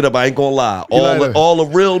fucked it up. I ain't gonna lie. All the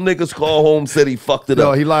real niggas call home said he fucked it up.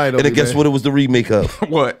 No, he lied. And guess what it was the remake of?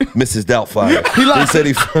 What? Mrs. Doubtfire. He lied.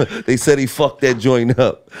 They said he fucked that joint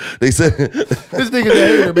up. They said this nigga's a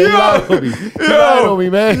hater, man. He lied on me. He lied on me,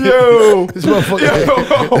 man. Yo. This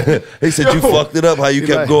motherfucker. They said you fucked it up. How you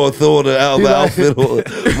kept going through the outfit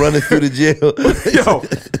running through the jail. Yo.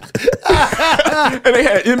 And they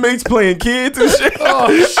had inmates playing kids and shit. Oh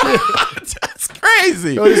shit. That's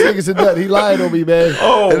crazy. Yo, this nigga's a nut. He lied on me, man.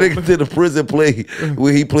 Oh, and they did a prison play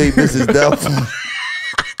where he played Mrs. Doubtfire.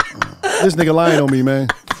 This nigga lying on me, man.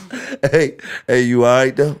 Hey, you all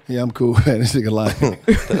right though? Yeah, I'm cool, man. This nigga lying.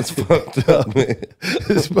 That's fucked up, man.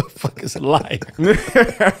 This motherfucker's lying.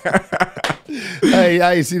 Hey,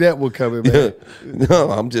 I ain't see that one coming, man.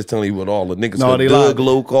 No, I'm just telling you what all the niggas. No, they Doug lied.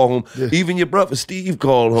 Lowe called home. Yeah. Even your brother Steve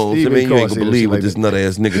called home. Steve I mean, you ain't called, gonna believe what like this that. nut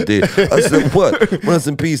ass nigga did. I said, what? Rest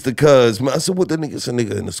in peace to Cuz. I said, what the nigga? It's a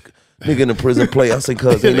nigga in the prison play. I said,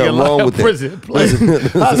 Cuz, ain't nothing wrong with prison that. play.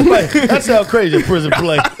 That sounds crazy. Prison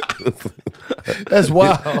play. That's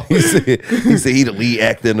wild. He said he the lead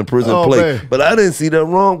actor in the prison Oh, play. man. But I didn't see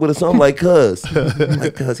nothing wrong with it. So I'm like, Cuz, he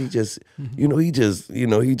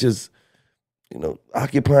just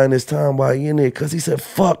occupying his time while he in there. Cuz he said,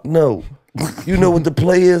 fuck no. You know what the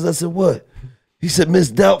play is? I said, what? He said, Miss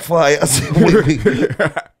Doubtfire. I said, wait.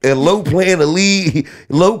 And Low playing the lead,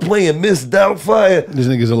 Low playing Miss Doubtfire. This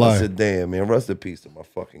nigga's a liar. I said, damn, man, rest in peace to my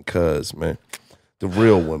fucking cuz, man. The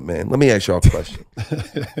real one, man. Let me ask y'all a question.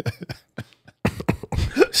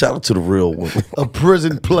 Shout out to the real one. A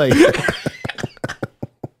prison play.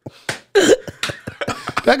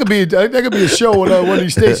 That could be a show on one of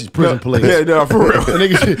these stations, prison plays. Yeah, no, for real. And they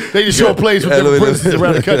just show plays from different prisons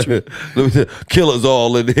around the country. Killers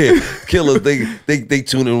all in there. Killers, they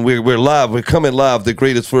tune in. We're live. We're coming live. The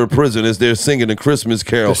greatest for a prison is they're singing the Christmas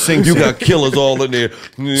carol. You got killers all in there.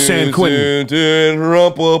 San Quentin.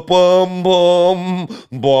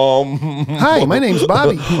 Hi, my name's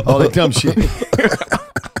Bobby. All that dumb shit.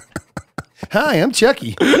 Hi, I'm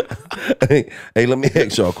Chucky. Hey, let me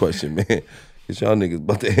ask y'all a question, man. Cause y'all niggas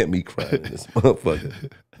about to have me crying in this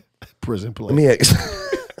motherfucker. Prison play. Let me ask.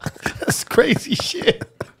 That's crazy shit.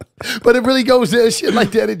 But it really goes there, shit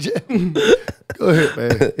like that in jail. Go ahead,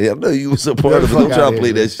 man. Yeah, I know you was a part of it. Don't try to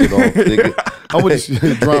play that shit off, nigga. I went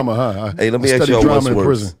to drama, huh? Hey, let me ask y'all what's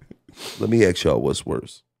worse. Let me ask y'all what's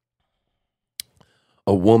worse.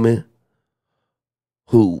 A woman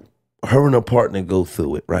who her and her partner go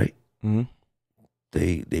through it, right? Mm-hmm.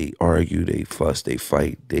 They argue, they fuss, they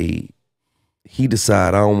fight, he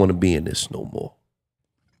decide I don't want to be in this no more.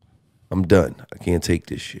 I'm done. I can't take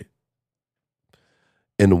this shit.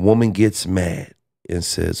 And the woman gets mad and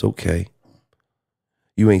says, okay,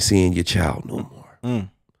 you ain't seeing your child no more.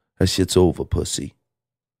 That shit's over, pussy.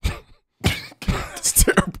 It's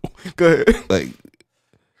terrible. Go ahead. Like,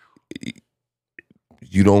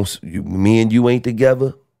 me and you ain't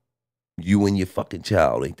together. You and your fucking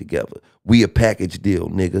child ain't together. We a package deal,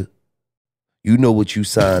 nigga. You know what you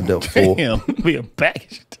signed up for. Damn, we a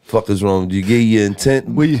package. Fuck is wrong? You get your intent.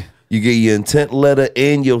 You get your intent letter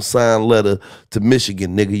and your signed letter to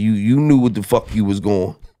Michigan, nigga. You knew what the fuck you was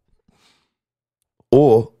going.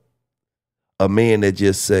 Or a man that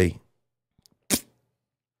just say,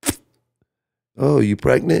 "Oh, you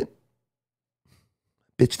pregnant?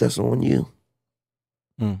 Bitch, that's on you."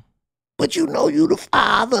 But you know you the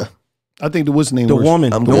father. I think the what's name? The worse.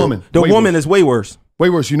 woman. The woman. The Way woman worse. is way worse.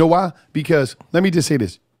 Way worse. You know why? Because let me just say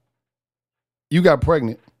this: you got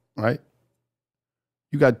pregnant, right?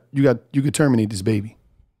 You could terminate this baby.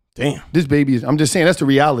 Damn. This baby is. I'm just saying that's the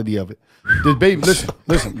reality of it. This baby. Listen.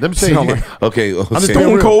 Let me say. Okay. I'm just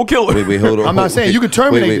Stone cold killer. Wait, hold on. I'm not saying you could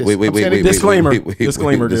terminate this. Wait. Disclaimer.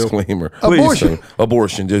 Disclaimer. Abortion.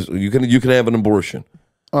 Abortion. Just you can have an abortion.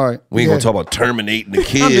 All right. We ain't gonna talk about terminating the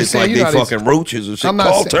kids just saying, like you they know, fucking roaches or shit. I'm not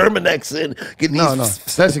Call saying- Terminex and get these. No.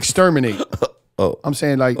 That's exterminate. Oh. I'm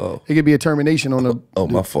saying like it could be a termination on the. Oh,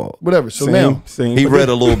 my fault. Whatever. So now he read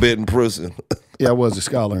a little bit in prison. Yeah, I was a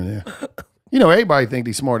scholar in there. You know, everybody think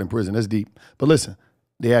they smart in prison. That's deep. But listen,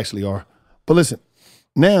 they actually are. But listen,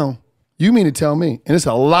 now you mean to tell me, and there's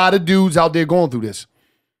a lot of dudes out there going through this,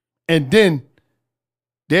 and then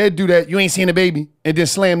they'll do that. You ain't seen a baby, and then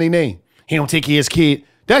slam their name. He don't take care of his kid.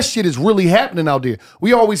 That shit is really happening out there.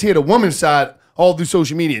 We always hear the woman's side all through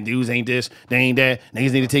social media. Dudes ain't this, they ain't that.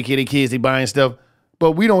 Niggas need to take care of their kids. They buying stuff.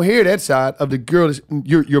 But we don't hear that side of the girl.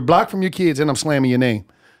 You're blocked from your kids, and I'm slamming your name.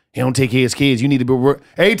 He don't take care of his kids. You need to be.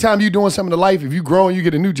 Every time you doing something in life, if you growing, you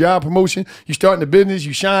get a new job promotion, you starting a business,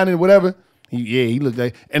 you shining, whatever. He looked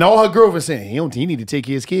like, and all her girlfriends saying he need to take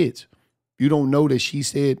care of his kids. You don't know that she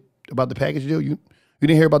said about the package deal. You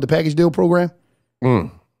didn't hear about the package deal program.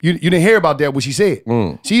 You didn't hear about that. What she said.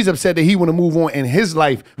 She's upset that he want to move on in his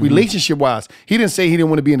life, relationship wise. He didn't say he didn't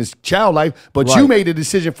want to be in his child life, but you made the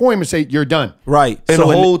decision for him and say you're done. Right. And so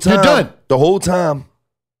the whole time, you're done. The whole time,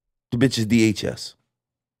 the bitch is DHS.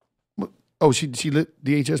 Oh, she lit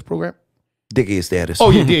DHS program? Dickhead status. Oh,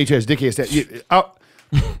 yeah, DHS, dickhead status. Yeah,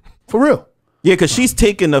 for real. Yeah, because she's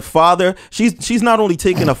taking the father. She's not only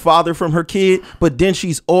taking a father from her kid, but then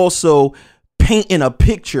she's also painting a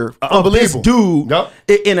picture of this dude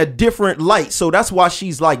in a different light. So that's why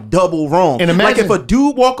she's like double wrong. And imagine, like if a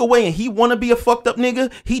dude walk away and he want to be a fucked up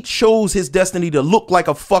nigga, he chose his destiny to look like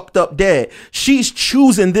a fucked up dad. She's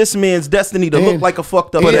choosing this man's destiny to look like a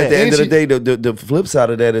fucked up dad. But at the end of the day, the flip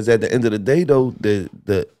side of that is at the end of the day, though,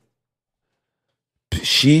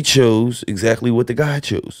 she chose exactly what the guy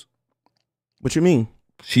chose. What you mean?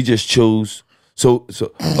 She just chose. So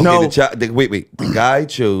okay, no. Wait. The guy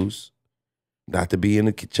chose not to be in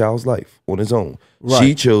the child's life on his own. Right.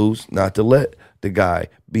 She chose not to let the guy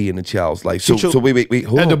be in the child's life. So wait.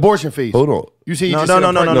 Hold on. At abortion phase. Hold on. You see? No. I'm That's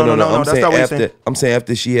not what I'm saying. I'm saying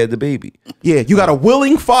after she had the baby. Yeah, you got a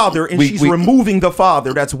willing father, and she's removing the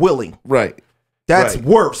father that's willing. Right. That's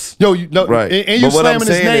worse. No, right. And you slamming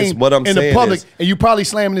his name in the public, and you probably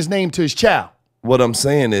slamming his name to his child. What I'm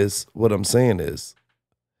saying is,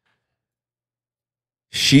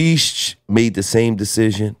 she made the same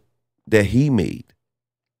decision that he made.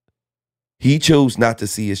 He chose not to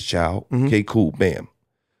see his child. Okay, cool, bam.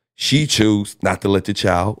 She chose not to let the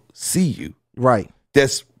child see you. Right.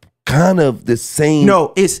 That's kind of the same.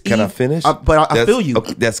 No, it's. Can I finish? But I feel you.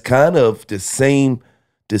 Okay, that's kind of the same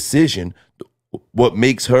decision. What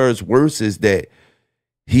makes hers worse is that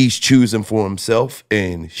he's choosing for himself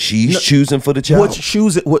and she's choosing for the child.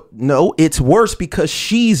 No, it's worse because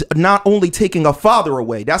she's not only taking a father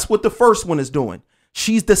away. That's what the first one is doing.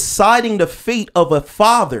 She's deciding the fate of a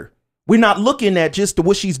father. We're not looking at just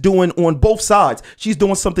what she's doing on both sides. She's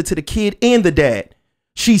doing something to the kid and the dad.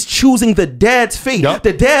 She's choosing the dad's fate. Yep.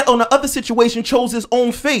 The dad on the other situation chose his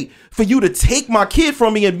own fate. For you to take my kid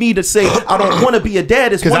from me and me to say, I don't want to be a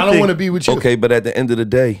dad is one thing. Because I don't want to be with you. Okay, but at the end of the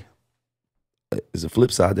day, there's a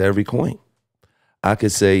flip side to every coin. I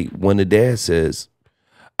could say when the dad says,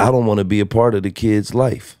 I don't want to be a part of the kid's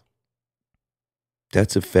life,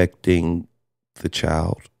 that's affecting the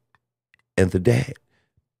child and the dad.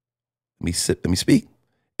 Let me speak.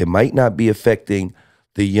 It might not be affecting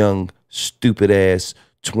the young, stupid ass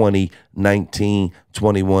 20, 19,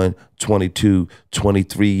 21, 22,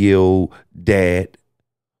 23-year-old dad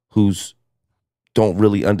who's don't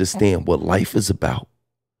really understand what life is about.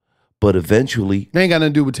 But eventually, they ain't got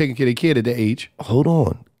nothing to do with taking care of a kid at that age. Hold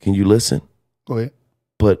on. Can you listen? Go ahead.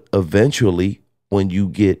 But eventually, when you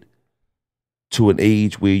get to an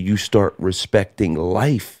age where you start respecting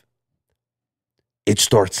life, it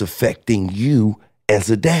starts affecting you as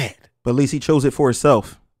a dad. But at least he chose it for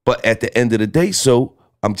himself. But at the end of the day, so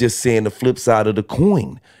I'm just saying the flip side of the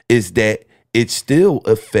coin is that it still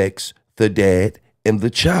affects the dad and the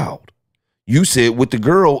child. You said with the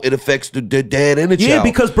girl, it affects the dad and the child. Yeah,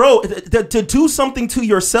 because, bro, to do something to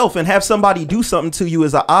yourself and have somebody do something to you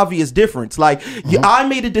is an obvious difference. Like, I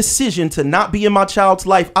made a decision to not be in my child's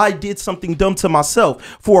life. I did something dumb to myself.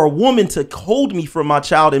 For a woman to hold me from my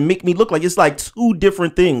child and make me look like it's like two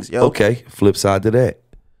different things, yo. Okay, flip side to that.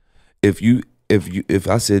 If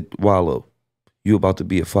I said, Wallo, you about to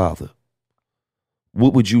be a father,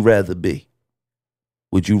 what would you rather be?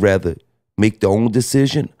 Would you rather make the own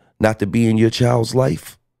decision not to be in your child's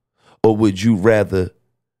life? Or would you rather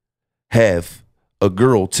have a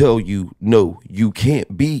girl tell you, no, you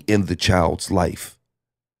can't be in the child's life?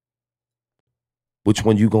 Which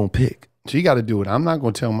one you gonna pick? She got to do it. I'm not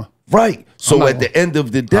gonna tell my. Right. So at the end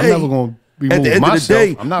of the day, I'm never gonna. At the end of the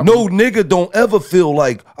day, no nigga don't ever feel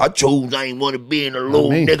like I ain't want to be in a little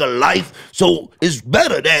nigga life, so it's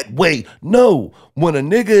better that way. No, when a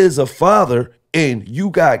nigga is a father and you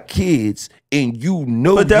got kids and you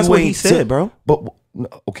know, but that's you what ain't he said, bro. But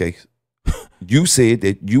okay, you said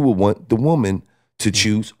that you would want the woman to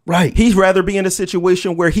choose right. He'd rather be in a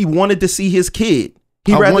situation where he wanted to see his kid.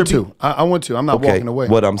 I want to. I'm not walking away.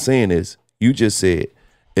 What I'm saying is, you just said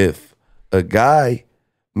if a guy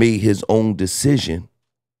made his own decision,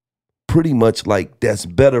 pretty much like that's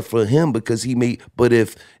better for him because he made. But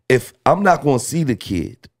if I'm not going to see the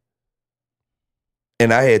kid,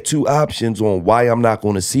 and I had two options on why I'm not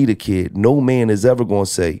going to see the kid, no man is ever going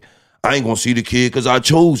to say, I ain't going to see the kid because I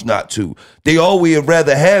chose not to. They always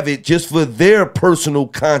rather have it just for their personal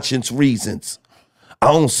conscience reasons.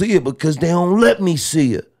 I don't see it because they don't let me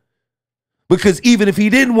see it. Because even if he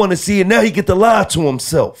didn't want to see it, now he get to lie to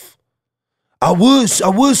himself. I would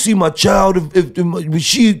see my child if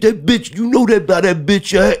she, that bitch, you know that about that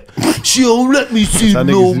bitch, she don't let me see the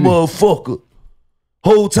little motherfucker.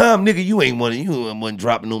 Whole time, nigga, you wasn't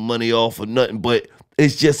dropping no money off or nothing, but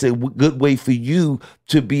it's just a good way for you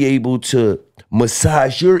to be able to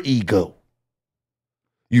massage your ego.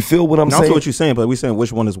 You feel what I'm saying? I feel what you're saying, but we're saying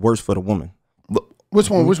which one is worse for the woman. Which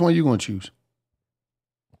one are you going to choose?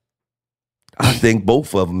 I think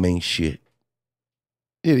both of them ain't shit.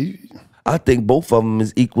 Yeah, I think both of them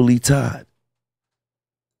is equally tied.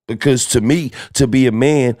 Because to me, to be a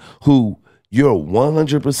man who you're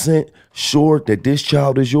 100% sure that this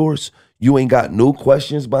child is yours, you ain't got no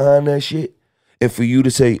questions behind that shit, and for you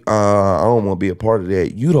to say, I don't want to be a part of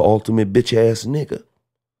that, you the ultimate bitch ass nigga.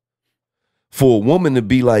 For a woman to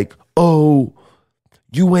be like, oh,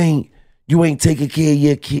 you ain't taking care of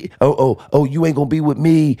your kid. Oh, you ain't gonna be with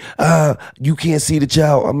me. You can't see the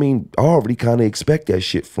child. I mean, I already kind of expect that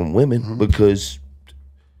shit from women because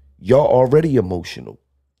y'all already emotional.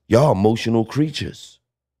 Y'all emotional creatures.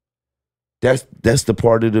 That's the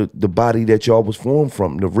part of the body that y'all was formed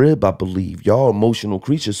from, the rib, I believe. Y'all emotional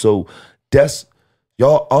creatures. So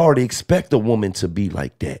y'all already expect a woman to be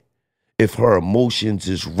like that if her emotions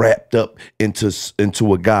is wrapped up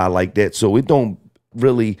into a guy like that. So I don't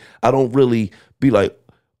really be like,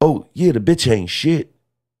 oh yeah, the bitch ain't shit.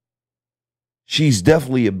 She's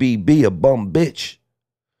definitely a BB, a bum bitch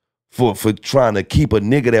for trying to keep a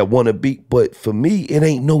nigga that wanna be. But for me, it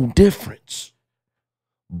ain't no difference.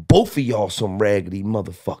 Both of y'all some raggedy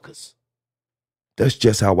motherfuckers. That's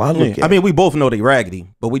just how I look at it. I mean, we both know they raggedy,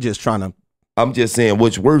 but we just trying to. I'm just saying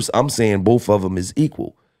which worse. I'm saying both of them is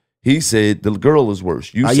equal. He said the girl is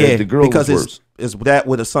worse. You said the girl is worse. It's that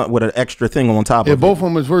with an extra thing on top of it. Yeah, both of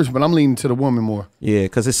them is worse, but I'm leaning to the woman more. Yeah,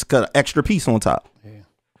 because it's got an extra piece on top.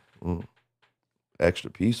 Yeah. Extra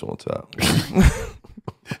piece on top.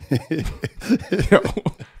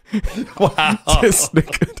 Wow. This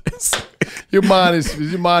nigga. Your mind is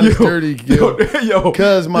dirty, yo.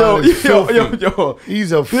 Cuz mine is filthy. Yo.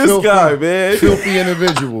 He's a this guy, man. Filthy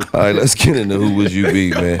individual. All right, let's get into who would you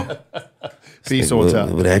be, man. Piece on top.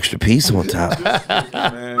 With extra piece on top.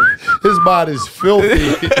 His body's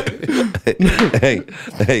filthy.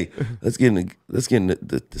 hey, let's get into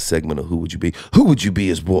the segment of who would you be. Who would you be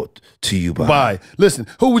is brought to you by. Listen,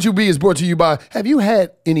 who would you be is brought to you by. Have you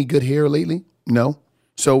had any good hair lately? No.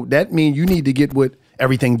 So that means you need to get with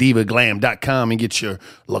everythingdivaglam.com and get your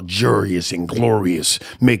luxurious and glorious,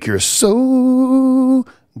 make your soul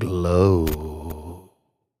glow.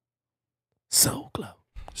 So glow.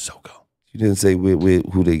 So glow. You didn't say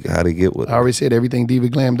how they get with it. I already said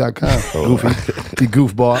everythingdivaglam.com. Goofy. You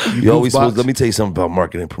goofball. You always let me tell you something about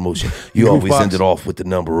marketing and promotion. You always end it off with the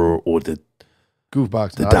number or the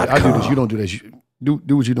goofbox. The I do .com. this. You don't do this. Do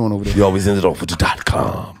what you're doing over there. You always end it off with the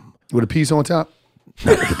 .com. With a piece on top?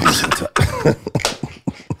 Not with the piece on top.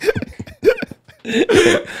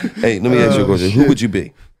 Hey, let me ask you a question. Who would you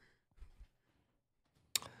be?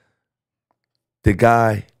 The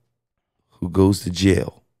guy who goes to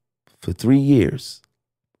jail for 3 years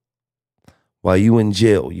while you in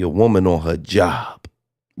jail, your woman on her job.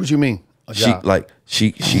 What you mean? A job?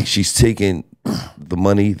 She's taking the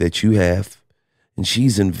money that you have and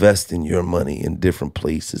she's investing your money in different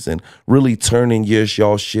places and really turning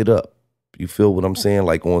y'all shit up. You feel what I'm saying?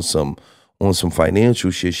 Like on some financial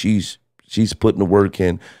shit, she's putting the work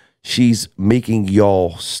in. She's making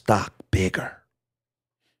y'all stock bigger.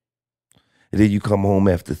 And then you come home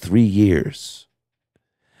after 3 years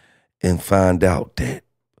and find out that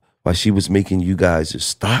while she was making you guys'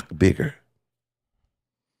 stock bigger,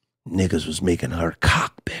 niggas was making her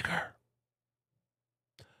cock bigger.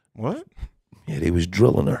 What? Yeah, they was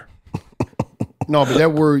drilling her. No, but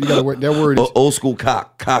that word, you gotta work. That word is old school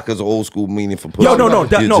cock. Cock is an old school meaning for pussy.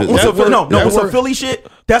 It's some Philly shit.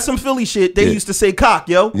 That's some Philly shit. They used to say cock,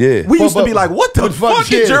 yo. Yeah. We used to be like, what the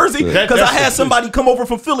fuck in Jersey? Because I had somebody come over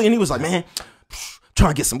from Philly and he was like, man,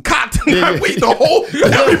 trying to get some cock tonight. We the whole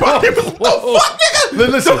everybody was what the fuck, nigga.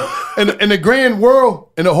 Listen, in the grand world,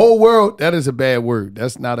 in the whole world, that is a bad word.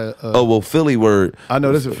 That's not a. Oh well, Philly word. I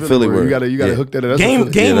know that's a Philly word. You gotta hook that up.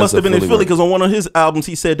 Game must have been in Philly because on one of his albums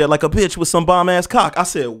he said that like a bitch with some bomb ass cock. I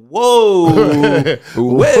said, whoa,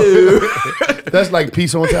 whoa. That's like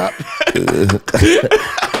peace on top.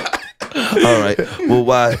 All right. Well,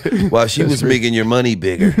 while she was making your money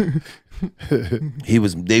bigger, they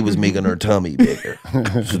was making her tummy bigger,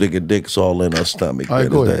 so they could dicks all in her stomach. All right,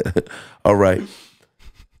 go ahead. All right.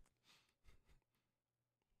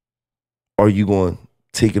 Are you going to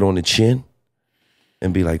take it on the chin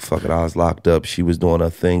and be like, "Fuck it, I was locked up. She was doing her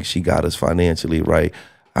thing. She got us financially right.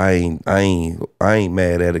 I ain't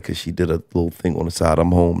mad at it because she did a little thing on the side.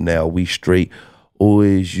 I'm home now. We straight." Or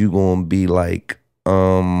is you gonna be like,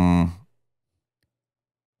 bitch,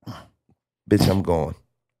 I'm gone.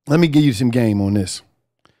 Let me give you some game on this.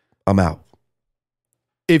 I'm out.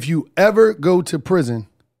 If you ever go to prison,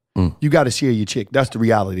 you got to share your chick. That's the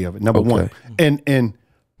reality of it. Number one. And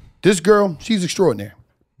this girl, she's extraordinary.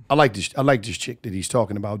 I like this chick that he's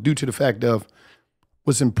talking about due to the fact of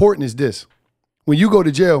what's important is this. When you go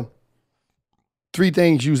to jail, 3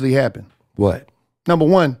 things usually happen. What? Number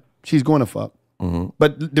one, she's going to fuck.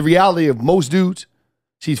 But the reality of most dudes,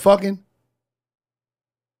 she's fucking,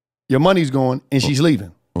 your money's going, and she's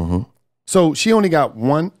leaving. So she only got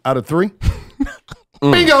 1 out of 3.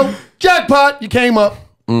 Bingo, jackpot, you came up.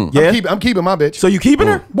 Yeah, I'm keeping my bitch. So you keeping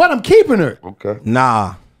her? What? I'm keeping her. Okay.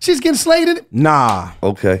 Nah. She's getting slayed. Nah.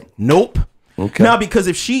 Okay. Nope. Okay. Nah, because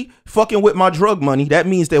if she fucking with my drug money, that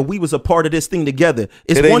means that we was a part of this thing together.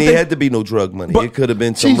 It's It ain't one thing. had to be no drug money. But It could have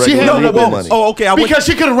been some she regular had legal money. Oh, okay. Because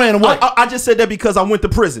she could have ran away. I just said that because I went to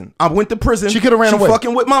prison. She coulda ran away. She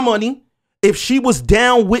fucking with my money. If she was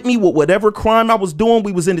down with me with whatever crime I was doing,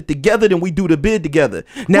 we was in it together, then we do the bid together.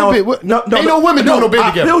 Now, Ain't no women doing no bid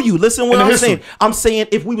together. I feel you. Listen what In the I'm history. saying. I'm saying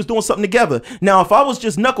if we was doing something together. Now, if I was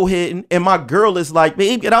just knuckleheading and my girl is like,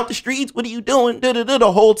 babe, get out the streets. What are you doing?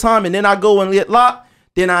 The whole time. And then I go and get locked,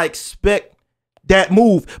 then I expect that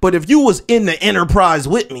move. But if you was in the enterprise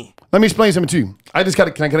with me. Let me explain something to you. I just got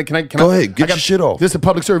to, can I? Go ahead, get your shit off. This is a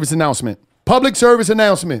public service announcement. Public service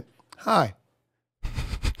announcement. Hi.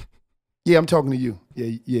 Yeah, I'm talking to you. Yeah,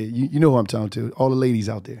 you know who I'm talking to. All the ladies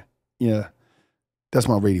out there. Yeah, that's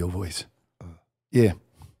my radio voice. Yeah.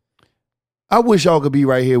 I wish y'all could be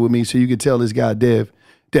right here with me so you could tell this guy, Dev,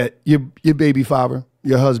 that your baby father,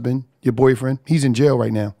 your husband, your boyfriend, he's in jail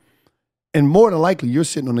right now. And more than likely, you're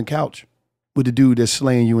sitting on the couch with the dude that's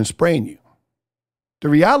slaying you and spraying you. The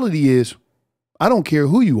reality is, I don't care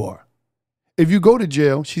who you are. If you go to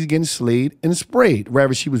jail, she's getting slayed and sprayed,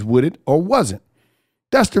 whether she was with it or wasn't.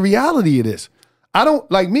 That's the reality of this. I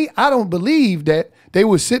don't believe that they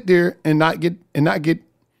would sit there and not get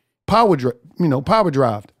power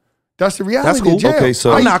drived. That's the reality That's cool. of jail. Okay,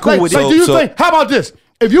 so I'm not cool with it. do you think? How about this?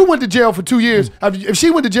 If you went to jail for 2 years, if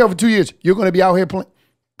she went to jail for 2 years, you're going to be out here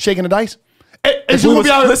shaking the dice? Is you going to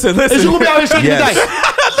be out here? Listen. Is you going to be out here shaking the dice?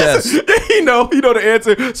 Yes. you know the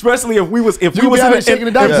answer. Especially if we was out here shaking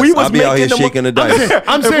the dice? I'll be out here shaking the dice.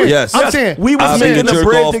 I'm saying. Yes. I'm saying. We was I'll making make the a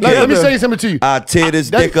bread jerk-off together. Let me say something to you. I tear this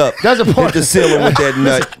dick up. That's a part. Hit the ceiling with that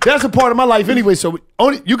nut. That's a part of my life anyway. So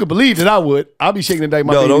only you could believe that I would. I'll be shaking the dice.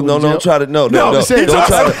 No, don't try to don't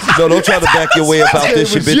try to back your way up out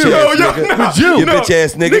this, you bitch ass nigga. You bitch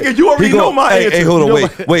ass nigga. Nigga, you already know my answer. Hey, hold on,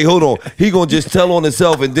 wait, hold on. He gonna just tell on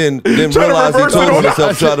himself and then realize he told on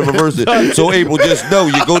himself, try to reverse it. So April, just know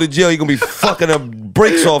you go to jail, you're gonna be fucking up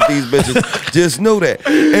breaks off these bitches. Just know that.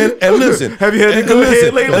 And listen. Have you had any good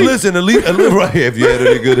head lately? And listen, right here. Have you had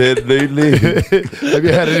any good head lately? Have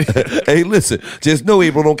you had any? Hey, listen. Just know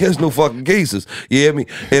April don't catch no fucking cases. You hear me?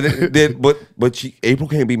 And but April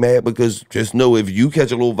can't be mad because just know if you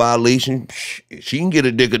catch a little violation, she can get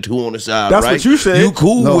a dick or 2 on the side. That's right? what you said. You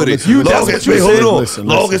cool with it. That's what you said.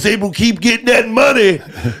 Long as April keep getting that money,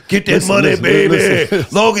 get that money, baby.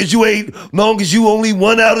 Long as you only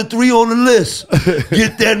 1 out of 3 on the list.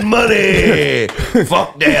 Get that money.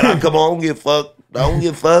 Fuck that. I don't give a fuck.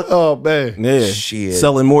 Oh man. Yeah. Shit.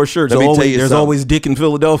 Selling more shirts. There's always dick in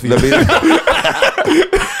Philadelphia.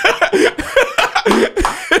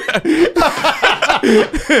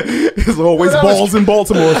 There's always balls in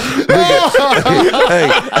Baltimore. hey,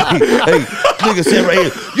 nigga said right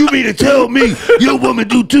here, you mean to tell me your woman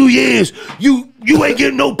do 2 years, you ain't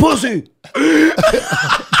getting no pussy?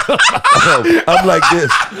 I'm like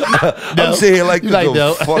this. I'm saying like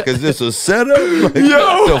the fuck is this a setup? Like,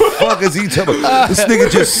 Yo, the fuck is he talking about? This nigga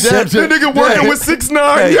just said that nigga working with 6'9".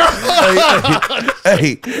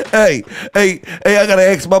 Hey, I gotta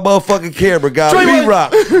ask my motherfucking camera guy,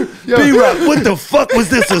 B-Rock. B-Rock, what the fuck was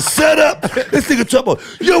this, a setup? This nigga talking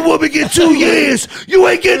about, your woman get 2 years. You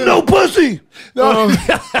ain't getting no pussy.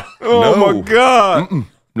 Oh my God.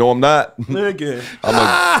 No, I'm not. Nigga.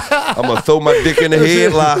 I'm gonna throw my dick in the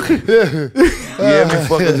headlock. Yeah,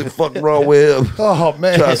 me fuck wrong with him. Oh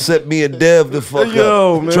man, Try to set me and Dev the fuck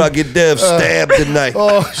up. Man. Try to get Dev stabbed tonight.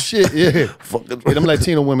 Oh shit, yeah. Fuck, Them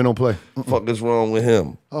Latino women don't play. fuck is wrong with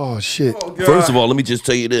him? Oh shit. Oh, God. First of all, let me just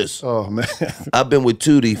tell you this. Oh man. I've been with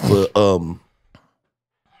Tootie for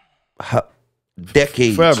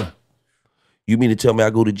decades. Forever. You mean to tell me I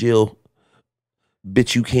go to jail?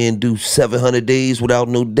 Bitch, you can't do 700 days without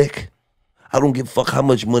no dick. I don't give a fuck how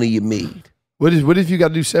much money you made. What if you got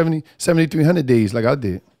to do 7,300 days like I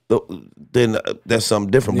did? Then that's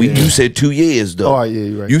something different. You said 2 years though. Oh yeah,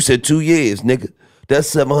 you're right. You said 2 years, nigga. That's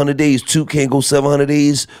 700 days. Two can't go 700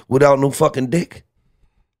 days without no fucking dick.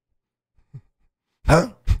 Huh?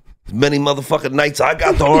 Many motherfucking nights I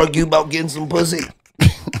got to argue about getting some pussy.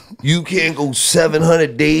 You can't go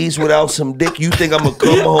 700 days without some dick. You think I'm gonna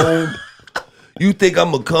come home? You think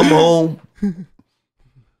I'm gonna come home?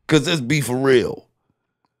 Cause let's be for real.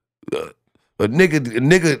 A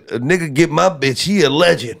nigga get my bitch. He a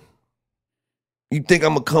legend. You think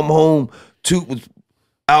I'm gonna come home? Toot was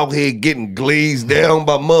out here getting glazed down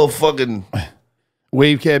by motherfucking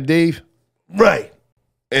Wave Cap Dave. right.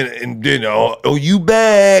 And then you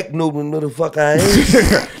back? No motherfucker, I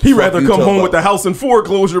ain't. He rather come home with the house in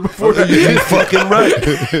foreclosure before You fucking right.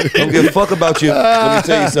 Don't give a fuck about you. Let me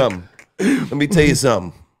tell you something. Let me tell you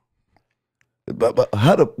something.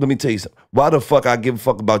 Let me tell you something. Why the fuck I give a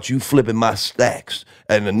fuck about you flipping my stacks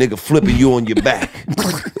and a nigga flipping you on your back?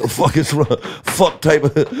 The fuck is wrong? Fuck type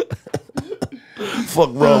of fuck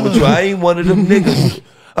wrong with you? I ain't one of them niggas.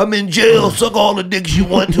 I'm in jail. Suck all the dicks you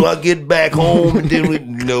want till I get back home, and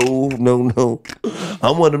then no.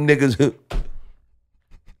 I'm one of them niggas who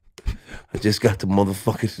I just got the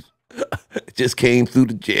motherfuckers. Just came through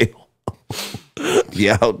the jail.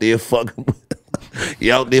 You out there fucking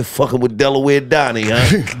with Delaware Donnie,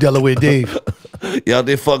 huh? Delaware Dave. You out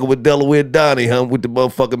there fucking with Delaware Donnie, huh? With the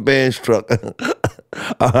motherfucking Benz truck.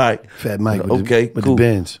 All right. Fat Mike with okay, the cool.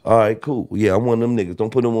 Benz. All right, cool. Yeah, I'm one of them niggas. Don't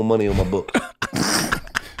put no more money on my book.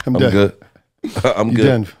 I'm I'm done. good. I'm You good.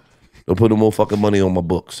 done. Don't put no more fucking money on my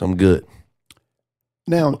books. I'm good.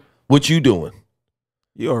 Now, What you doing?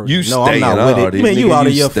 You You no, staying I'm not with it. already. Man, you Nigga, out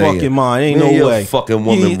of you your staying. fucking mind. Ain't Man, no your way. fucking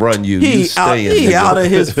woman run you. You staying, He nigga. out of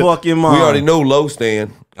his fucking mind. We already know Lo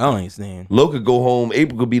staying. I ain't staying. Lo could go home.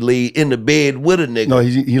 April could be laid in the bed with a nigga. no,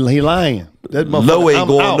 he lying. That Lo motherfucker- ain't I'm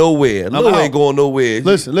going out. nowhere. I'm Lo out. ain't going nowhere.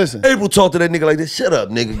 Listen. April talk to that nigga like this. Shut up,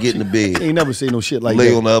 nigga. Get in the bed. He ain't never say no shit like Lay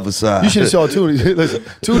that. on the other side. You should have saw Tootie. Listen,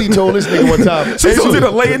 Tootie told this nigga one time. She told you to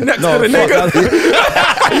lay it next to the nigga.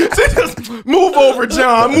 She just, move over,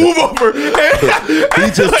 John. Move over.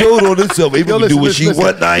 He just told on himself. April can do what she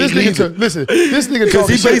want. I ain't leaving. Listen, this nigga Because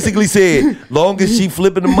talking he shit. basically said, long as she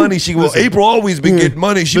flipping the money, she will. April always been getting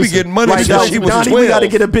money. She be getting money Right, since she was Donnie, 12. we got to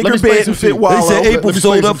get a bigger Let me explain bed and something fit to you. Wallo. They said April Let me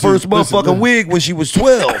sold explain her first something to you. motherfucking Listen. wig when she was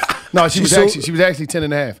 12. No, she was actually 10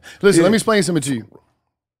 and a half. Listen, let me explain something to you.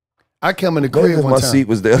 I come in the crib one My time. seat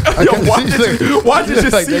was there. Yo, why did your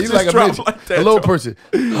like seat that. You just like a drop bitch. like that? A little John? person.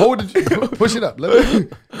 Hold it. Push it up. Let me.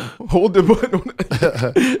 Hold the button on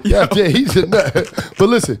it. Yeah, he's a nut. But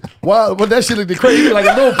listen, why? But that shit looked crazy. He looked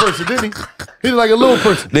like a little person, didn't he? He looked like a little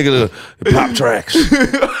person. Nigga, the pop tracks.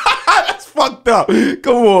 That's fucked up.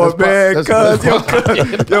 Come on, man.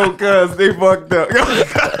 that's- Yo, cuz, they fucked up.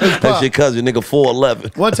 That's your cousin, nigga,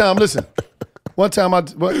 4'11". One time, listen. One time,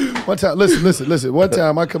 listen. One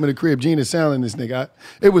time I come in the crib, Gina's sounding this nigga.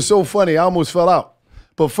 It was so funny, I almost fell out.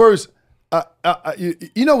 But first,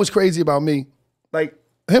 you know what's crazy about me? Like,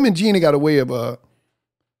 him and Gina got a way of,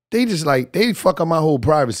 they fuck up my whole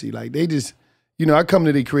privacy. Like, they just, I come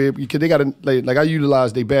to their crib, because they got to, like, I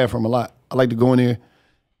utilize their bathroom a lot. I like to go in there.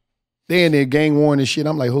 They in there gang warring and shit.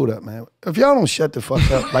 I'm like, hold up, man. If y'all don't shut the fuck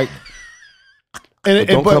up, like, But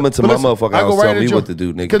don't come into my motherfucking house right tell me into what to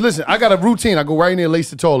do, nigga. Because listen, I got a routine. I go right in there, lace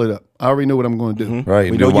the toilet up. I already know what I'm going to do.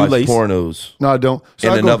 Right, We you know you watch lace. pornos. No, I don't.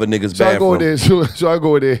 In another nigga's I go bathroom. there. So I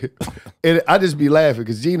go there, and I just be laughing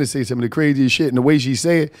because Gina say some of the craziest shit, and the way she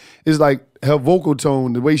say it is like her vocal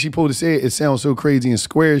tone, the way she supposed to say it, it sounds so crazy and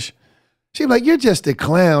squarish. She be like, "You're just a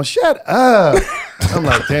clown. Shut up." I'm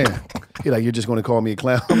like, "Damn." He like, "You're just gonna call me a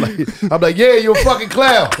clown?" I'm like, "Yeah, you're a fucking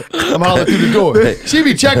clown." I'm hollering through the door. She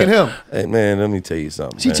be checking him. Hey, man, let me tell you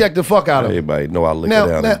something. She man. checked the fuck out of him. Everybody know I lick it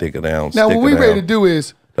down and dick it down. Now, stick what we it ready to down. do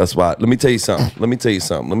is, That's why. Let me tell you something. Let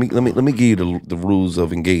me give you the rules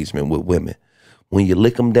of engagement with women. When you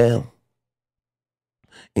lick them down,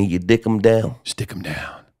 and you dick them down, stick him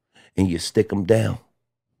down. and you stick them down,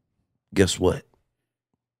 guess what?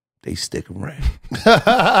 they stick around.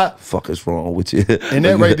 Fuck is wrong with you? And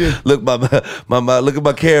that right there. Look, look at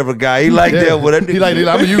my camera guy. He like that one. He like that.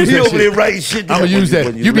 I'm gonna use he that over shit. there writing shit. I'm gonna use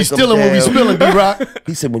that. You be stealing when we spilling, B-Rock.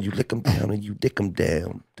 He said when you lick them down and you dick them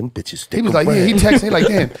down, them bitches stick. He was like, yeah, he texted. He like,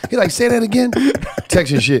 damn. He like, say that again.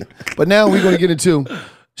 Texting shit. But now we're gonna get into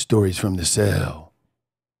stories from the cell.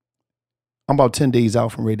 I'm about 10 days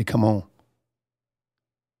out from ready to come home.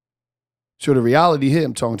 So the reality hit,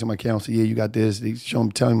 I'm talking to my counselor, yeah, you got this. They show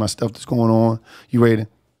him, telling me my stuff that's going on. You ready?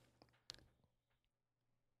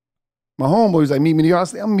 My homeboy was like, meet me here. I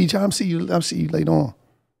said, I'm gonna meet you. I'll see you later on.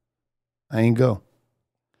 I ain't go.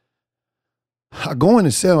 I go in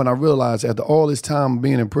the cell and I realize after all this time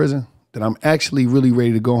being in prison that I'm actually really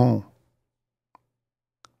ready to go home.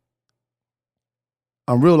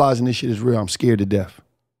 I'm realizing this shit is real. I'm scared to death.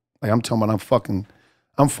 Like I'm talking about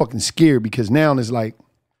I'm fucking scared because now it's like,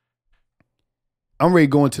 I'm ready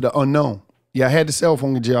to go into the unknown. Yeah, I had the cell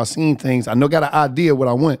phone in jail. I seen things. I know got an idea what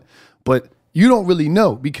I want, but you don't really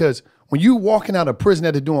know because when you walking out of prison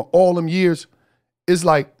after doing all them years, it's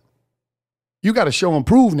like you got to show and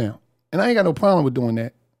prove now. And I ain't got no problem with doing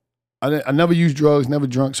that. I never used drugs, never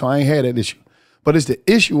drunk, so I ain't had that issue. But it's the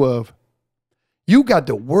issue of you got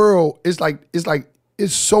the world.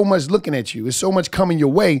 It's so much looking at you. It's so much coming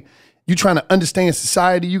your way. You trying to understand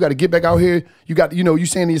society. You got to get back out here. You got, you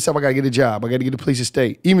saying to yourself, I got to get a job. I got to get a place to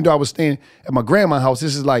stay. Even though I was staying at my grandma's house,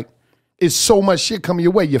 this is like, it's so much shit coming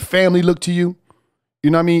your way. Your family look to you. You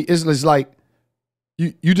know what I mean? It's like,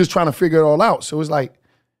 you just trying to figure it all out. So it's like,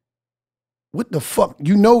 what the fuck?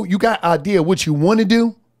 You got idea what you want to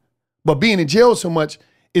do, but being in jail so much,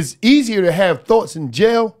 it's easier to have thoughts in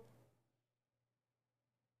jail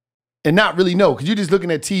and not really know, because you're just looking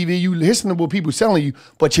at TV, you listening to what people telling you,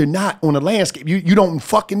 but you're not on the landscape. You don't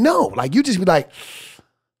fucking know. Like, you just be like,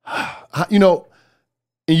 and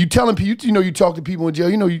you telling people, you talk to people in jail,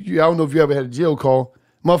 I don't know if you ever had a jail call.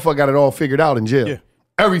 Motherfucker got it all figured out in jail. Yeah.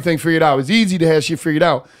 Everything figured out. It's easy to have shit figured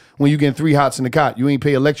out when you getting 3 hots in the cot. You ain't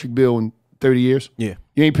pay electric bill in 30 years. Yeah.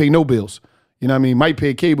 You ain't pay no bills. You know what I mean? Might pay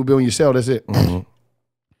a cable bill in your cell, that's it. Mm-hmm.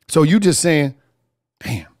 So you just saying,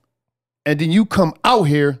 damn. And then you come out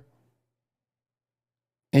here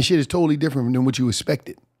and shit is totally different than what you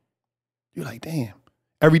expected. You're like, damn.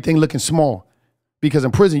 Everything looking small. Because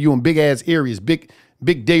in prison, you in big ass areas, big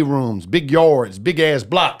day rooms, big yards, big ass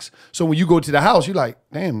blocks. So when you go to the house, you're like,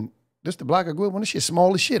 damn, this the block I grew up on. This shit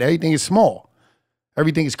small as shit. Everything is small.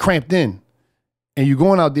 Everything is cramped in. And you're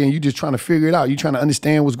going out there and you just trying to figure it out. You're trying to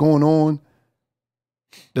understand what's going on.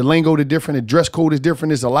 The lingo is different. The dress code is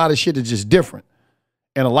different. There's a lot of shit that's just different.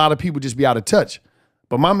 And a lot of people just be out of touch.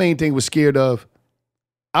 But my main thing was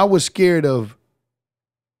I was scared of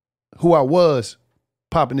who I was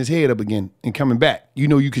popping his head up again and coming back.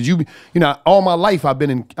 All my life I've been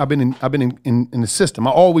in the system.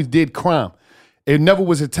 I always did crime. It never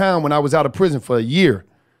was a time when I was out of prison for a year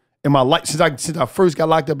in my life. Since I first got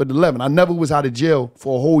locked up at 11, I never was out of jail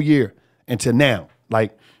for a whole year until now.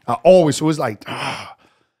 Like so it's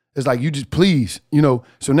like, you just please,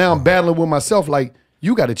 So now I'm battling with myself. Like,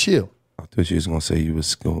 you got to chill. I thought you was gonna say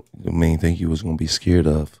the main thing you was gonna be scared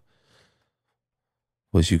of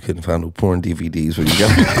was you couldn't find no porn DVDs where you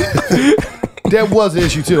got. That was an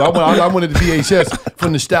issue too. I wanted the VHS for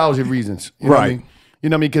nostalgia reasons. You know what I mean? You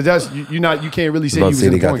know what I mean? Because that's you can't really say you was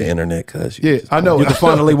in they the got porn the game. internet, cuz yeah, I know. You can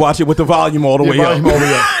finally watch it with the volume all the way up.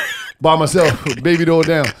 By myself, baby doll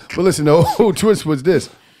down. But listen, the whole twist was this.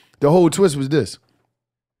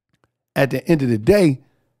 At the end of the day,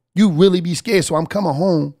 you really be scared. So I'm coming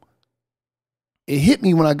home. It hit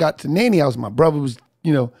me when I got to Nanny house. My brother was,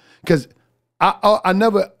 because I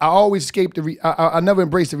never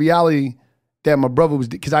embraced the reality that my brother was,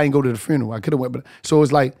 because I didn't go to the funeral. I could have went, but so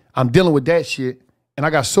it's like I'm dealing with that shit, and I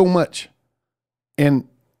got so much, and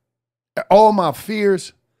all my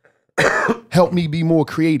fears helped me be more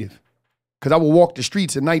creative. Because I would walk the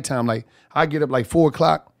streets at nighttime. Like, I get up like 4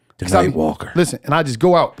 o'clock. The night walker. Listen, and I just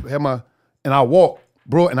go out, and I walk,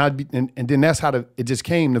 bro, and then that's how it just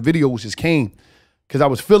came. The videos just came. Because I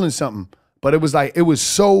was feeling something. But it was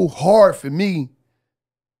so hard for me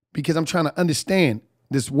because I'm trying to understand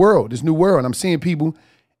this world, this new world. And I'm seeing people,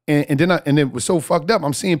 and then it was so fucked up.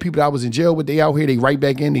 I'm seeing people that I was in jail with, they out here, they right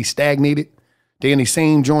back in, they stagnated. They in the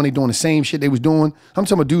same joint, they doing the same shit they was doing. I'm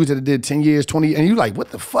talking about dudes that did 10 years, 20 years, and you like,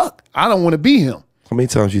 what the fuck? I don't want to be him. How many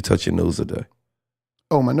times you touch your nose a day?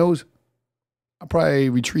 Oh, my nose? I probably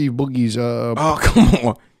retrieve boogies. Oh, come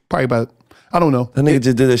on. Probably about, I don't know. That nigga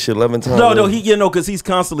just did that shit 11 times. No, because he's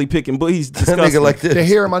constantly picking, but he's disgusting. That nigga like this. The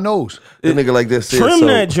hair in my nose. That nigga like this. Trim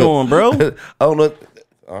that joint, bro. I don't know.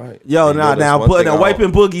 All right. Yo, now putting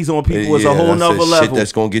wiping boogies on people is a whole nother level. Shit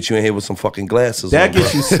that's gonna get you in here with some fucking glasses. That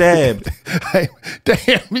gets you stabbed. Hey, damn,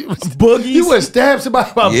 Boogies. You would stab somebody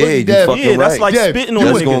about boogie death. Yeah, that's like spitting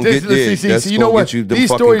on niggas. You know what? These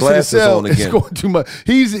stories to the cell is going too much.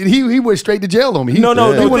 He went straight to jail on me. No,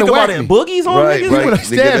 think about it. Boogies on niggas. Right.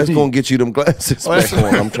 That's gonna get you them glasses back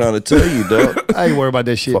on. I'm trying to tell you, dog. I ain't worried about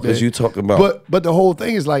that shit. Fuck is you talking about? But the whole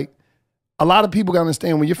thing is like, a lot of people gotta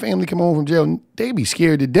understand when your family come home from jail, they be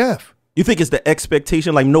scared to death. You think it's the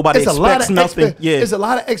expectation? Like nobody expects nothing. Yeah, it's a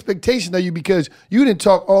lot of expectation of you because you didn't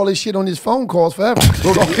talk all this shit on these phone calls forever.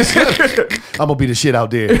 I'm gonna be the shit out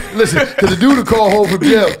there. Listen, because a dude to call home from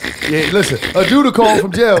jail. Yeah, listen, a dude to call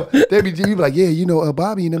from jail. They be like, yeah, you know,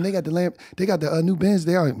 Bobby and them. They got the new Benz.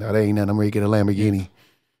 They are no, they ain't nothing. I'm ready to get a Lamborghini.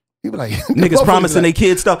 People like niggas promising their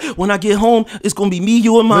kids stuff. When I get home, it's gonna be me,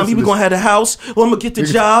 you, and mom. We gonna have the house, or I'm gonna get the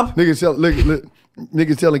job.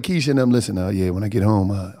 Niggas telling Keisha and them, listen, yeah, when I get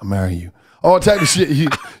home, I'll marry you. All type of shit.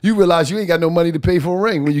 You realize you ain't got no money to pay for a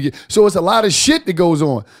ring when you get. So it's a lot of shit that goes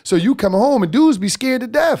on. So you come home and dudes be scared to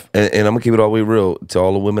death. And I'm gonna keep it all the way real to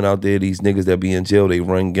all the women out there. These niggas that be in jail, they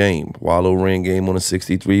run game. Wallo ran game on a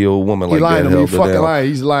 63-year-old woman he like lying that. He fucking lying.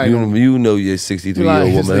 He's lying. You know your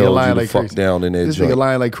 63-year-old woman held you the fuck down in that This joint. nigga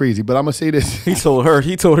lying like crazy. But I'm gonna say this. He told her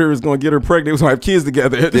he was gonna get her pregnant. He was gonna have kids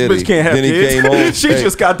together. This bitch can't have kids. He came home. She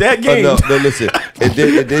just got that game. No, listen. And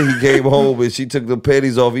then he came home and she took the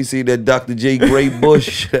panties off. He seen that Dr. J. Gray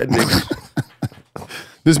Bush. That nigga.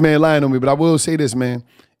 This man lying on me, but I will say this, man.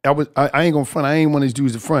 I ain't gonna front. I ain't one of these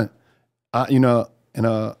dudes to front. I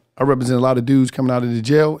represent a lot of dudes coming out of the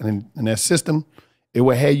jail and in that system. It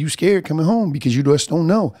would have you scared coming home because you just don't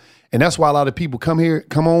know. And that's why a lot of people come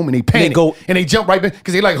home and they panic and they jump right back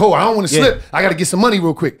because they like, oh, I don't want to slip. I got to get some money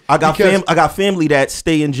real quick. I got family that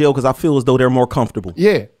stay in jail because I feel as though they're more comfortable.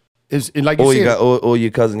 Yeah, it's like you said, or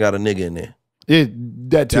your cousin got a nigga in there. Yeah,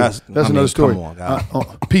 that too. That's another story. Come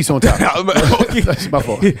on, peace on top. That's my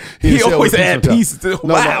fault. He always add peace.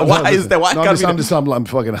 Why is that? Why I'm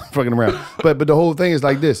fucking around. But the whole thing is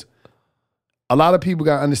like this. A lot of people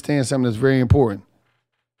gotta understand something that's very important.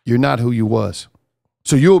 You're not who you was.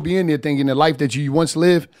 So you'll be in there thinking the life that you once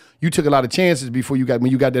lived, you took a lot of chances before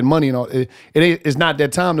when you got that money and all. It's not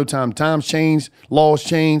that time, no time. Times change, laws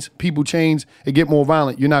change, people change, it get more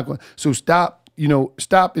violent. You're not going. So stop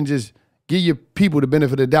and just give your people the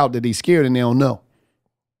benefit of the doubt that they scared and they don't know.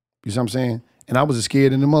 You see what I'm saying? And I was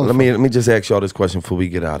scared in the motherfucker. Let me just ask y'all this question before we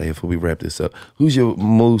get out of here, before we wrap this up. Who's your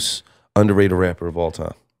most underrated rapper of all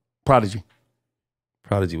time? Prodigy.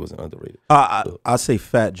 Prodigy wasn't underrated. I say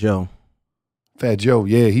Fat Joe. Fat Joe,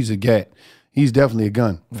 yeah, he's a gat. He's definitely a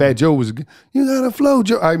gun. Fat Joe was you got a flow,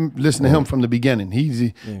 Joe. I listened to him from the beginning.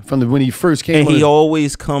 When he first came. And he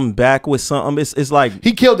always come back with something. It's like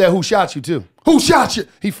he killed that Who Shot You too. Who shot you?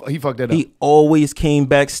 He fucked that up. He always came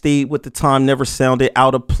back, stayed with the time, never sounded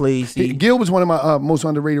out of place. Gil was one of my most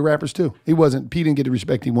underrated rappers too. He didn't get the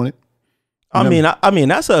respect he wanted. I mean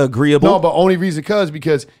that's agreeable. No, but only reason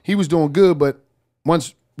because he was doing good, but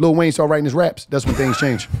once Lil Wayne started writing his raps, that's when things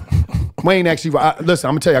changed. Wayne actually, listen,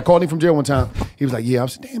 I'm gonna tell you, I called him from jail one time. He was like, yeah, I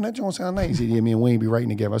said, damn, that joint sound nice. He said, yeah, me and Wayne be writing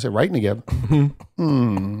together. I said, writing together?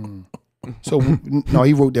 So, no,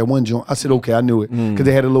 he wrote that one joint. I said, okay, I knew it. Because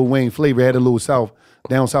they had a little Wayne flavor, had a little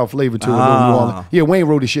down south flavor to it, a little New Orleans. Yeah, Wayne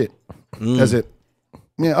wrote the shit. That's it.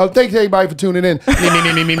 Yeah, thanks everybody for tuning in.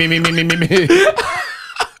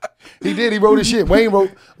 He did, he wrote his shit.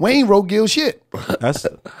 Wayne wrote Gil shit.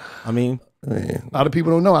 Man. A lot of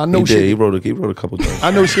people don't know. I know shit. He wrote a couple things. I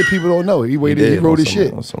know shit people don't know. He wrote his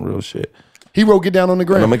shit. On some real shit. He wrote Get Down on the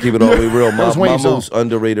Ground. And I'm gonna keep it all the way real. My most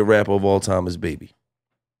underrated rapper of all time is Baby.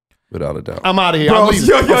 Without a doubt. I'm out of here. Bro, this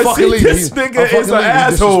nigga is an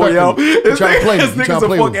asshole, yo. This nigga's a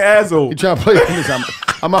fucking asshole. He trying to play with me.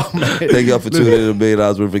 I'm out, man. Thank y'all for tuning in to $1 Million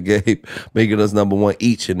Worth of Game, making us #1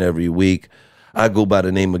 each and every week. I go by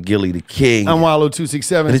the name of Gillie the King. I'm Wallo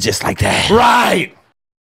 267. And it's just like that. Right.